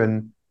do.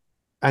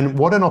 And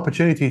what an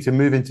opportunity to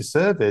move into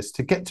service,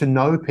 to get to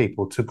know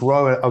people, to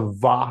grow a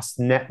vast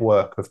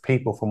network of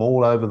people from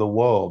all over the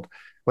world.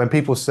 When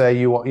people say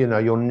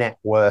your net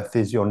worth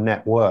is your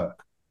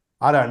network,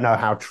 I don't know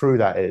how true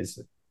that is,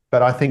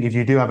 but I think if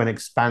you do have an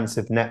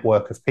expansive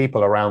network of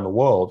people around the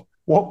world,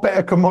 what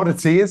better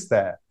commodity is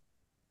there?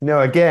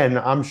 Again,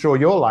 I'm sure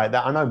you're like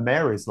that. I know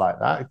Mary's like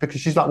that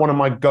because she's like one of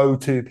my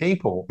go-to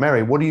people.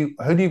 Mary,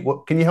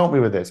 can you help me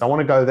with this? I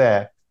want to go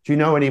there. Do you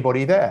know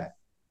anybody there?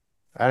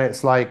 And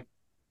it's like,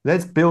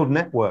 let's build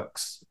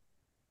networks,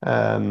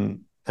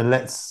 and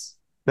let's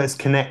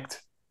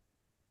connect.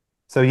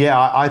 So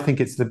yeah, I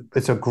think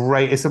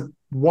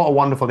what a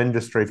wonderful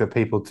industry for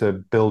people to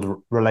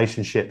build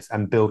relationships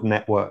and build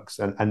networks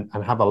and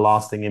have a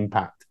lasting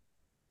impact.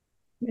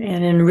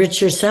 And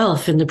enrich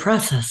yourself in the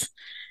process.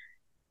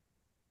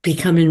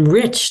 Become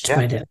enriched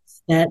by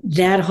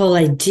that whole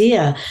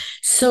idea.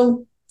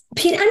 So,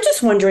 Pete, I'm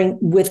just wondering,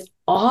 with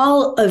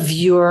all of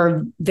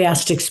your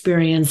vast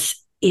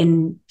experience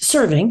in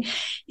serving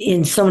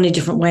in so many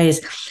different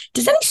ways,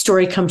 does any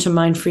story come to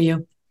mind for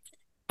you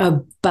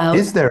about?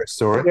 Is there a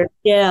story?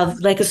 Yeah,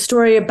 like a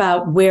story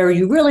about where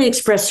you really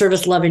expressed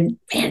service, love, and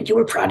man, you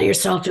were proud of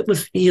yourself.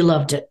 You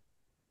loved it.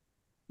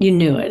 You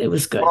knew it. It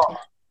was good. Well,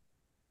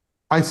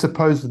 I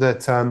suppose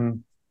that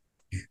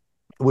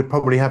would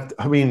probably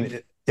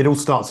it all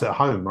starts at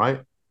home,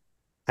 right?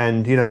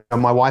 And,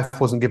 my wife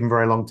wasn't given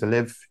very long to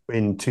live.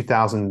 In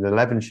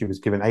 2011, she was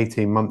given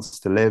 18 months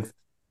to live.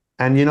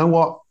 And you know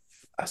what?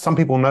 Some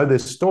people know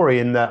this story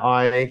in that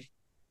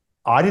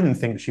I didn't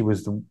think she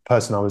was the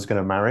person I was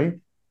going to marry.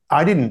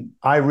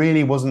 I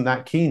really wasn't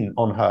that keen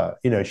on her.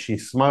 She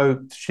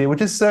smoked. There were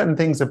just certain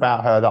things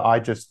about her that I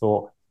just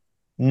thought,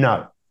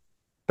 no.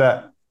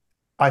 But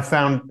I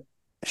found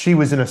she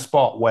was in a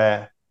spot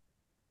where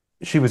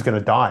she was going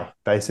to die,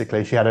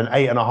 basically. She had an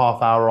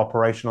 8.5-hour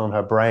operation on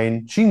her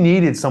brain. She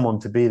needed someone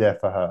to be there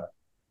for her.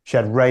 She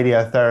had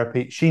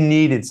radiotherapy. She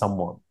needed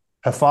someone.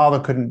 Her father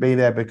couldn't be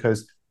there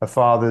because her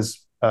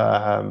father's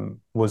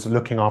was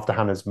looking after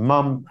Hannah's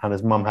mum.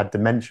 Hannah's mum had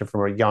dementia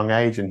from a young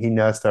age, and he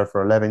nursed her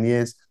for 11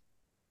 years.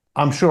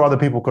 I'm sure other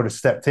people could have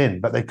stepped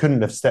in, but they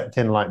couldn't have stepped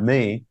in like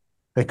me.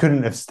 They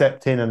couldn't have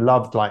stepped in and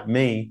loved like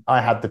me.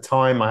 I had the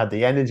time, I had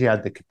the energy, I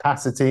had the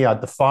capacity, I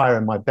had the fire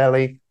in my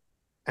belly,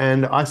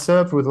 and I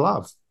served with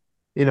love.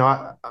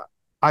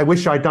 I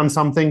wish I'd done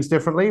some things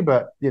differently,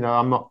 but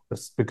I'm not,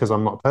 because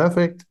I'm not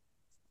perfect.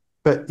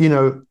 But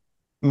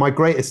my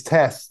greatest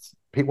test,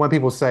 when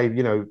people say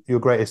your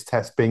greatest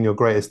test being your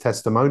greatest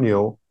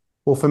testimonial,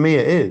 well, for me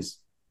it is,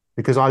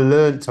 because I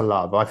learned to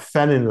love. I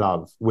fell in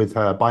love with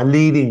her by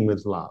leading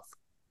with love,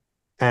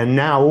 and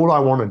now all I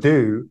want to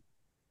do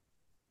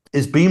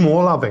is be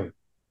more loving.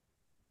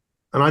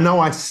 And I know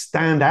I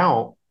stand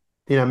out.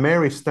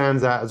 Mary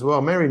stands out as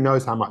well. Mary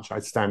knows how much I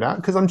stand out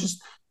because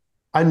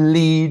I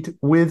lead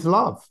with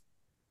love.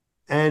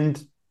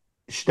 And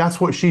that's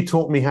what she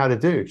taught me how to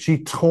do. She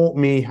taught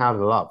me how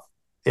to love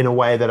in a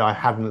way that I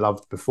hadn't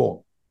loved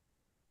before.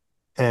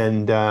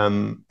 And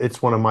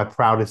it's one of my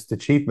proudest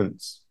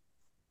achievements.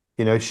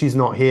 She's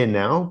not here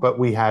now, but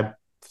we had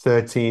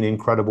 13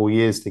 incredible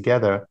years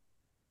together.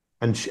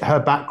 And her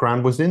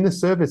background was in the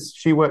service.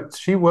 She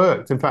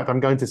worked. In fact, I'm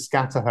going to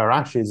scatter her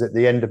ashes at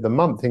the end of the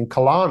month in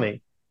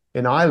Killarney,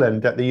 in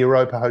Ireland, at the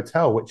Europa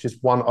Hotel, which is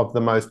one of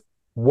the most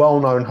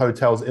well-known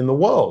hotels in the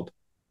world.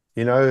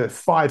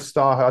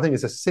 5-star, I think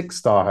it's a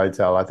 6-star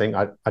hotel. I think,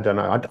 I don't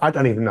know. I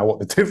don't even know what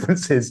the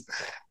difference is,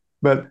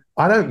 but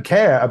I don't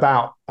care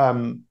about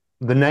the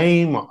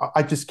name.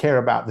 I just care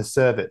about the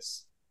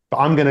service. But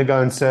I'm going to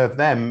go and serve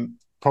them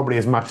probably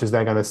as much as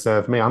they're going to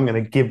serve me. I'm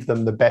going to give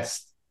them the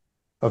best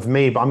of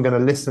me, but I'm going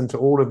to listen to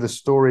all of the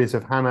stories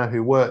of Hannah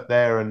who worked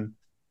there. And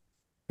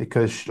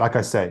because, like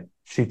I say,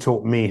 she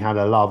taught me how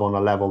to love on a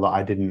level that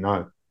I didn't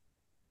know.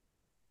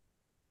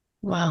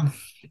 Wow.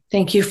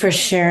 Thank you for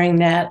sharing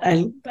that.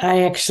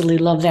 I actually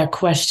love that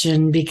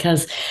question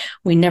because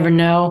we never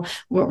know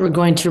what we're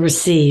going to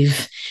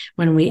receive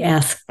when we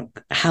ask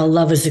how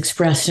love is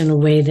expressed in a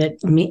way that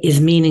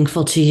is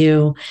meaningful to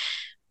you,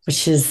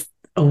 which is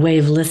a way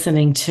of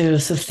listening too.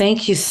 So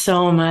thank you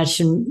so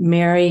much. And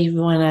Mary, you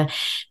want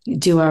to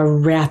do our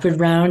rapid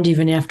round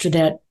even after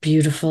that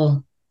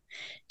beautiful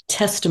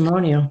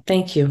testimonial?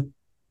 Thank you.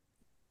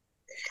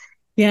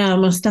 Yeah,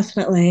 most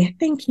definitely.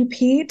 Thank you,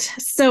 Pete.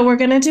 So we're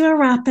going to do a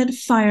rapid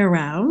fire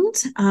round.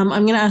 I'm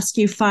going to ask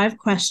you 5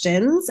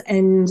 questions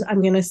and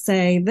I'm going to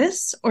say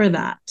this or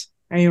that.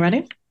 Are you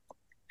ready?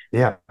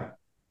 Yeah.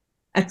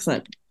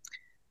 Excellent.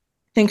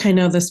 I think I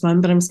know this one,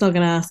 but I'm still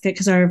going to ask it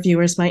because our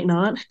viewers might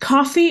not.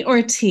 Coffee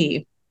or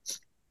tea?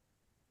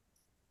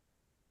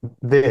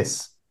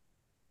 This.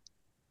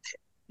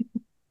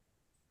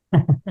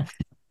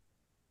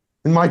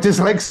 In my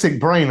dyslexic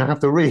brain, I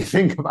have to really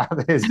think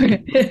about this.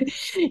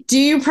 Do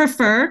you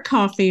prefer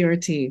coffee or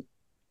tea?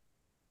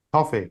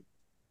 Coffee.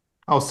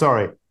 Oh,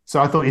 sorry. So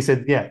I thought you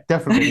said, yeah,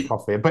 definitely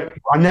coffee. But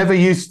I never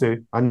used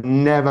to. I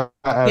never,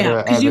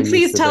 Yeah. Could you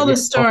please tell the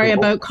story coffee.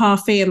 about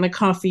coffee and the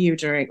coffee you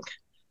drink?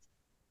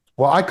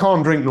 Well, I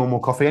can't drink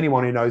normal coffee.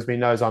 Anyone who knows me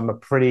knows I'm a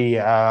pretty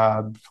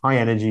high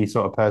energy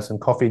sort of person.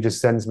 Coffee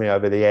just sends me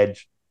over the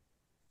edge.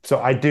 So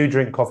I do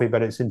drink coffee,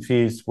 but it's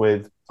infused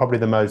with probably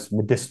the most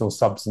medicinal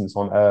substance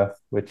on earth,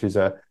 which is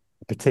a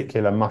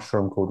particular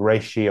mushroom called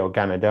reishi or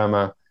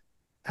ganoderma.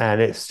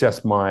 And it's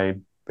just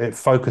it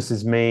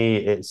focuses me.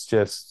 It's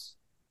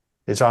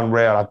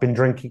unreal. I've been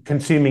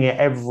consuming it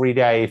every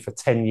day for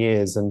 10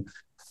 years. And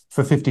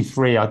for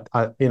 53, I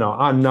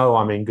know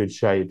I'm in good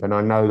shape. And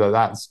I know that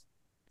that's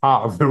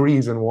part of the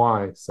reason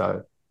why.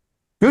 So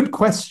good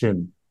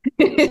question.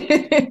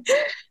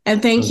 And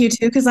thank you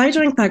too, because I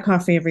drink that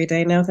coffee every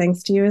day now,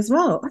 thanks to you as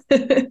well,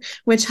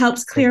 which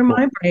helps clear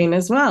my brain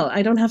as well.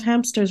 I don't have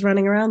hamsters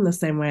running around the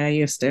same way I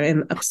used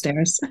to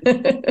upstairs.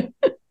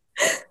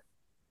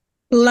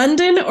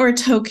 London or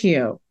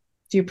Tokyo?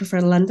 Do you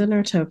prefer London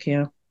or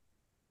Tokyo?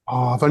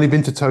 Oh, I've only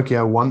been to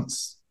Tokyo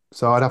once,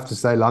 so I'd have to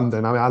say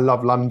London. I mean, I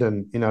love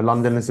London. You know,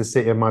 London is the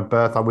city of my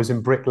birth. I was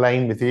in Brick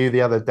Lane with you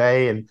the other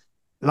day, and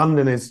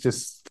London is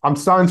just, I'm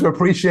starting to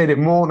appreciate it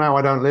more now.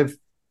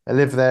 I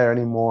live there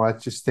anymore. I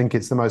just think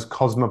it's the most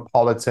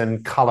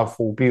cosmopolitan,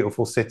 colorful,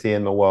 beautiful city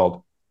in the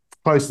world,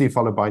 closely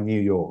followed by New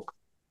York.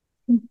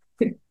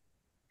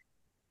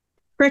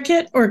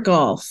 Cricket or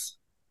golf?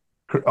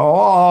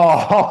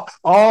 Oh,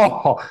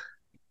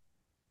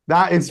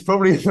 that is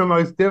probably the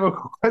most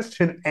difficult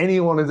question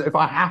anyone is. If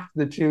I have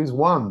to choose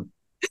one,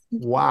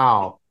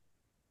 wow.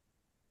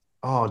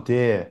 Oh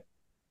dear.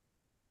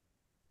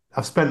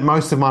 I've spent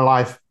most of my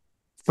life,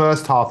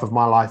 first half of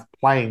my life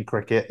playing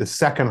cricket, the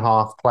second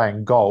half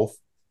playing golf.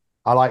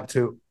 I like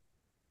to,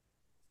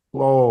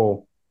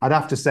 I'd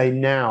have to say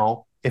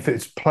now, if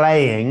it's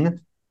playing,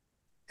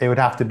 it would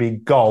have to be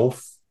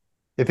golf.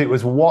 If it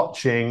was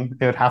watching,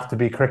 it would have to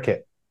be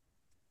cricket.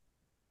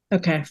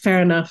 Okay,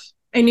 fair enough.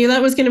 I knew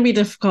that was going to be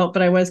difficult,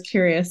 but I was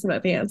curious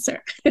about the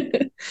answer.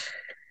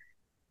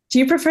 Do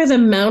you prefer the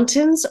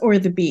mountains or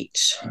the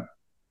beach?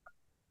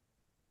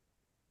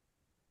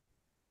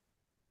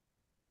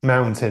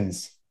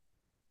 Mountains.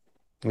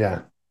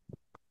 Yeah.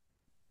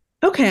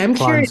 Okay, I'm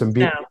curious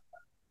now.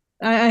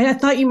 I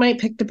thought you might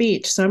pick the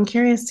beach, so I'm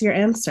curious your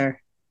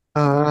answer.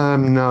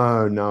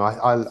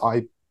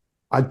 No.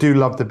 I do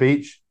love the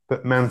beach,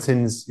 but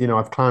mountains, you know,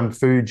 I've climbed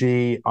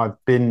Fuji. I've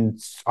been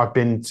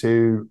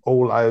to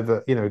all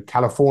over, you know,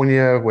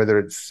 California, whether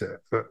it's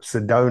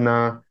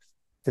Sedona,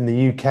 in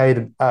the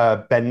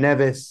UK, Ben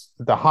Nevis,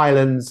 the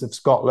Highlands of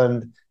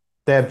Scotland.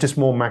 They're just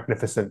more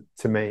magnificent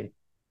to me,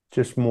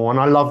 just more. And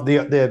I love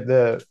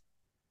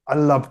I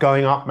love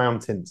going up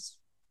mountains,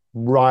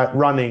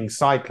 running,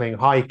 cycling,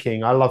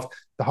 hiking. I love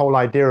the whole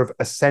idea of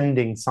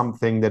ascending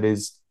something that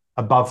is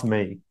above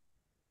me.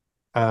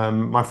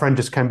 My friend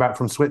just came back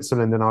from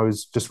Switzerland, and I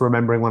was just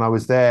remembering when I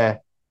was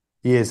there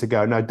years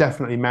ago. No,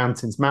 definitely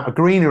mountains,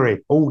 greenery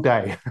all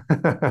day.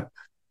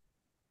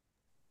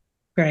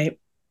 Great.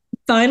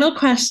 Final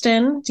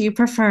question. Do you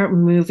prefer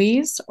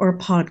movies or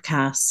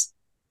podcasts?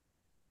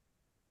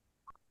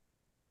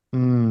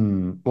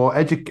 Well,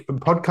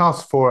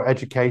 podcasts for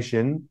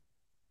education,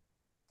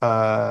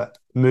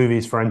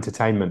 movies for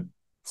entertainment.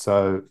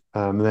 So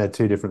they're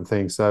two different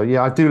things. So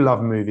yeah, I do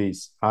love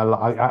movies.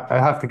 I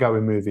have to go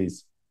with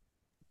movies.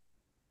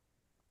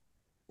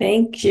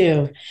 Thank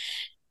you.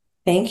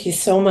 Thank you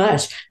so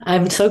much.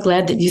 I'm so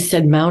glad that you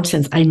said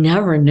mountains. I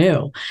never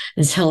knew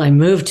until I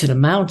moved to the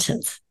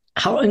mountains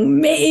how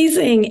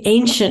amazing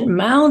ancient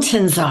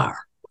mountains are.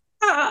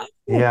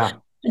 Yeah.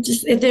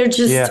 They're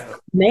just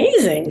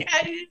amazing.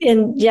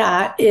 And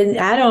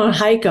I don't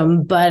hike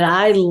them, but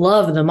I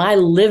love them. I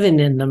live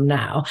in them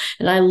now.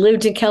 And I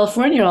lived in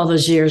California all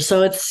those years.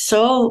 So it's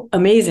so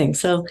amazing.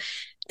 So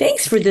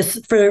thanks for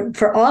this,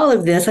 for all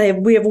of this.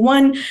 We have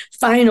one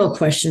final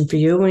question for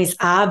you. And it's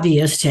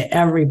obvious to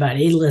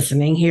everybody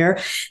listening here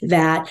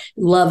that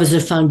love is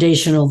a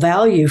foundational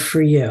value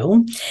for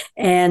you.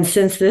 And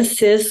since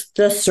this is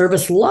the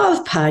Service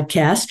Love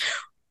podcast,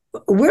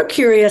 we're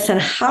curious on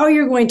how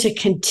you're going to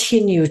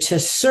continue to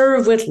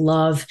serve with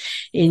love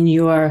in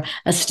your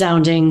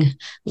astounding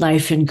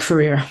life and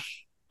career.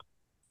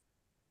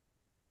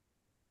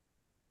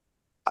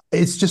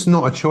 It's just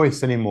not a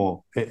choice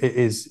anymore.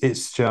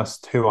 It's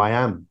just who I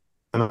am.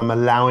 And I'm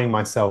allowing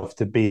myself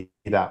to be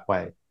that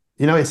way.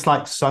 It's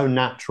like so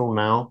natural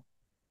now,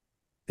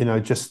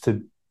 just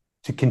to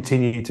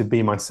continue to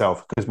be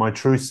myself, because my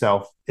true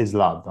self is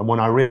love. And when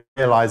I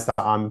realize that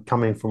I'm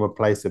coming from a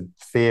place of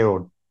fear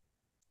or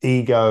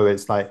ego,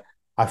 it's like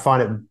I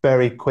find it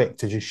very quick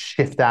to just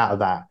shift out of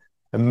that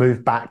and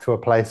move back to a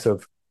place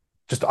of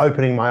just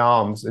opening my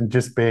arms and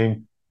just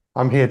being,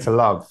 I'm here to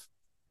love.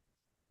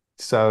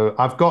 So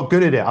I've got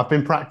good at it. I've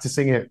been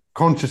practicing it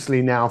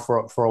consciously now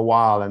for a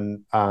while.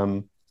 And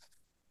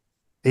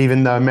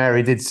even though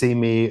Mary did see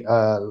me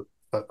at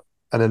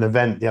an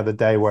event the other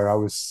day where I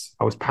was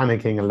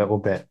panicking a little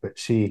bit, but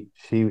she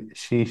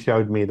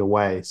showed me the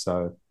way.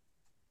 So,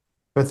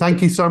 but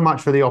thank you so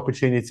much for the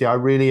opportunity. I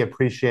really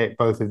appreciate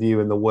both of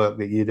you and the work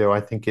that you do. I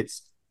think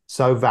it's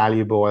so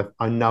valuable.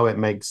 I know it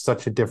makes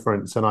such a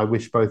difference, and I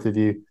wish both of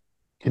you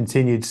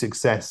continued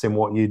success in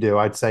what you do.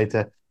 I'd say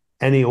to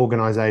any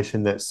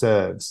organization that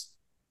serves,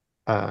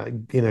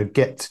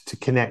 get to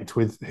connect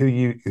with who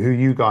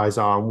you guys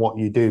are and what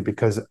you do,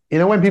 because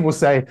when people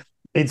say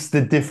it's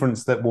the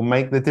difference that will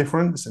make the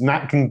difference, and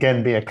that can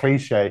again be a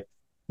cliche.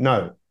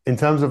 No, in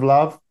terms of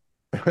love,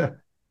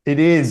 it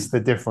is the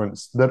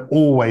difference that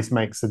always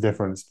makes the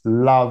difference.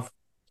 Love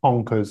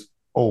conquers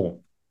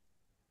all.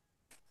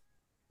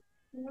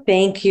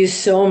 Thank you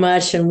so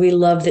much, and we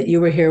love that you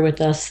were here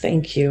with us.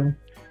 Thank you.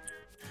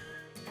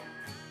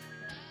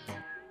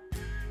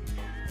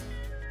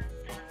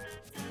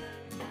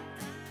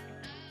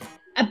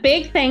 A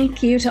big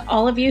thank you to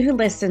all of you who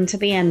listened to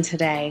the end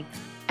today,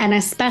 and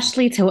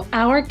especially to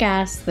our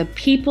guest, the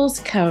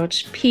People's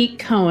Coach, Pete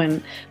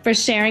Cohen, for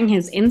sharing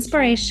his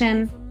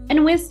inspiration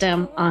and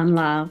wisdom on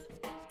love.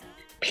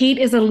 Pete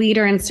is a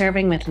leader in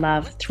serving with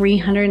love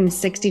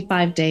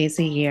 365 days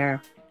a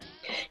year.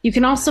 You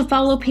can also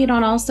follow Pete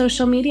on all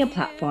social media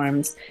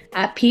platforms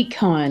at Pete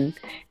Cohen,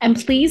 and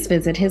please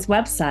visit his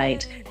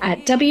website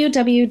at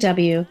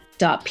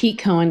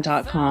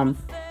www.petecohen.com.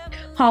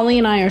 Holly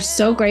and I are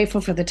so grateful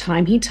for the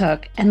time he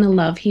took and the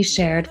love he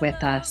shared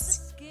with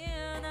us.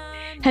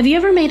 Have you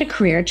ever made a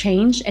career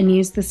change and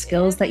used the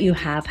skills that you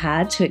have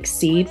had to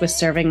exceed with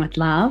serving with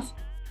love?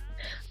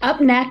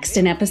 Up next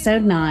in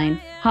episode 9,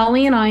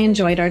 Holly and I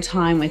enjoyed our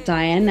time with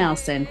Diane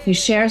Nelson, who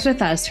shares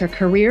with us her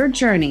career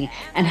journey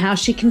and how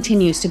she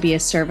continues to be a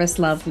service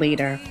love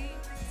leader.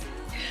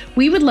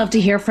 We would love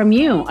to hear from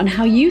you on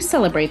how you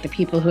celebrate the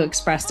people who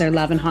express their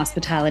love and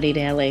hospitality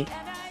daily.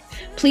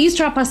 Please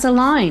drop us a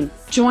line.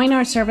 Join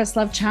our Service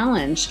Love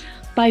Challenge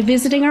by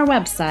visiting our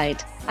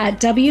website at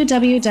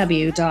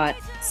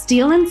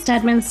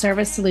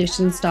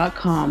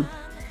www.steelandstedmanservicesolutions.com.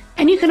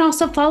 And you can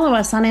also follow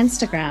us on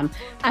Instagram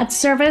at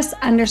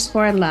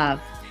service_love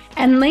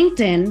and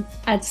LinkedIn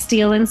at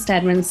Steel and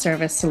Stedman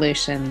Service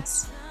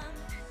Solutions.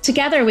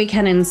 Together we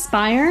can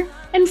inspire,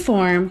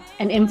 inform,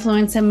 and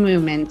influence a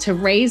movement to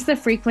raise the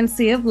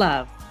frequency of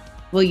love.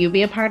 Will you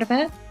be a part of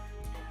it?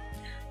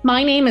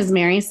 My name is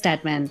Mary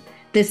Stedman.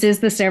 This is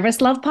the Service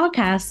Love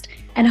Podcast,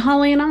 and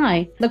Holly and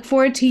I look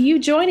forward to you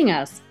joining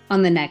us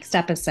on the next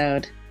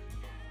episode.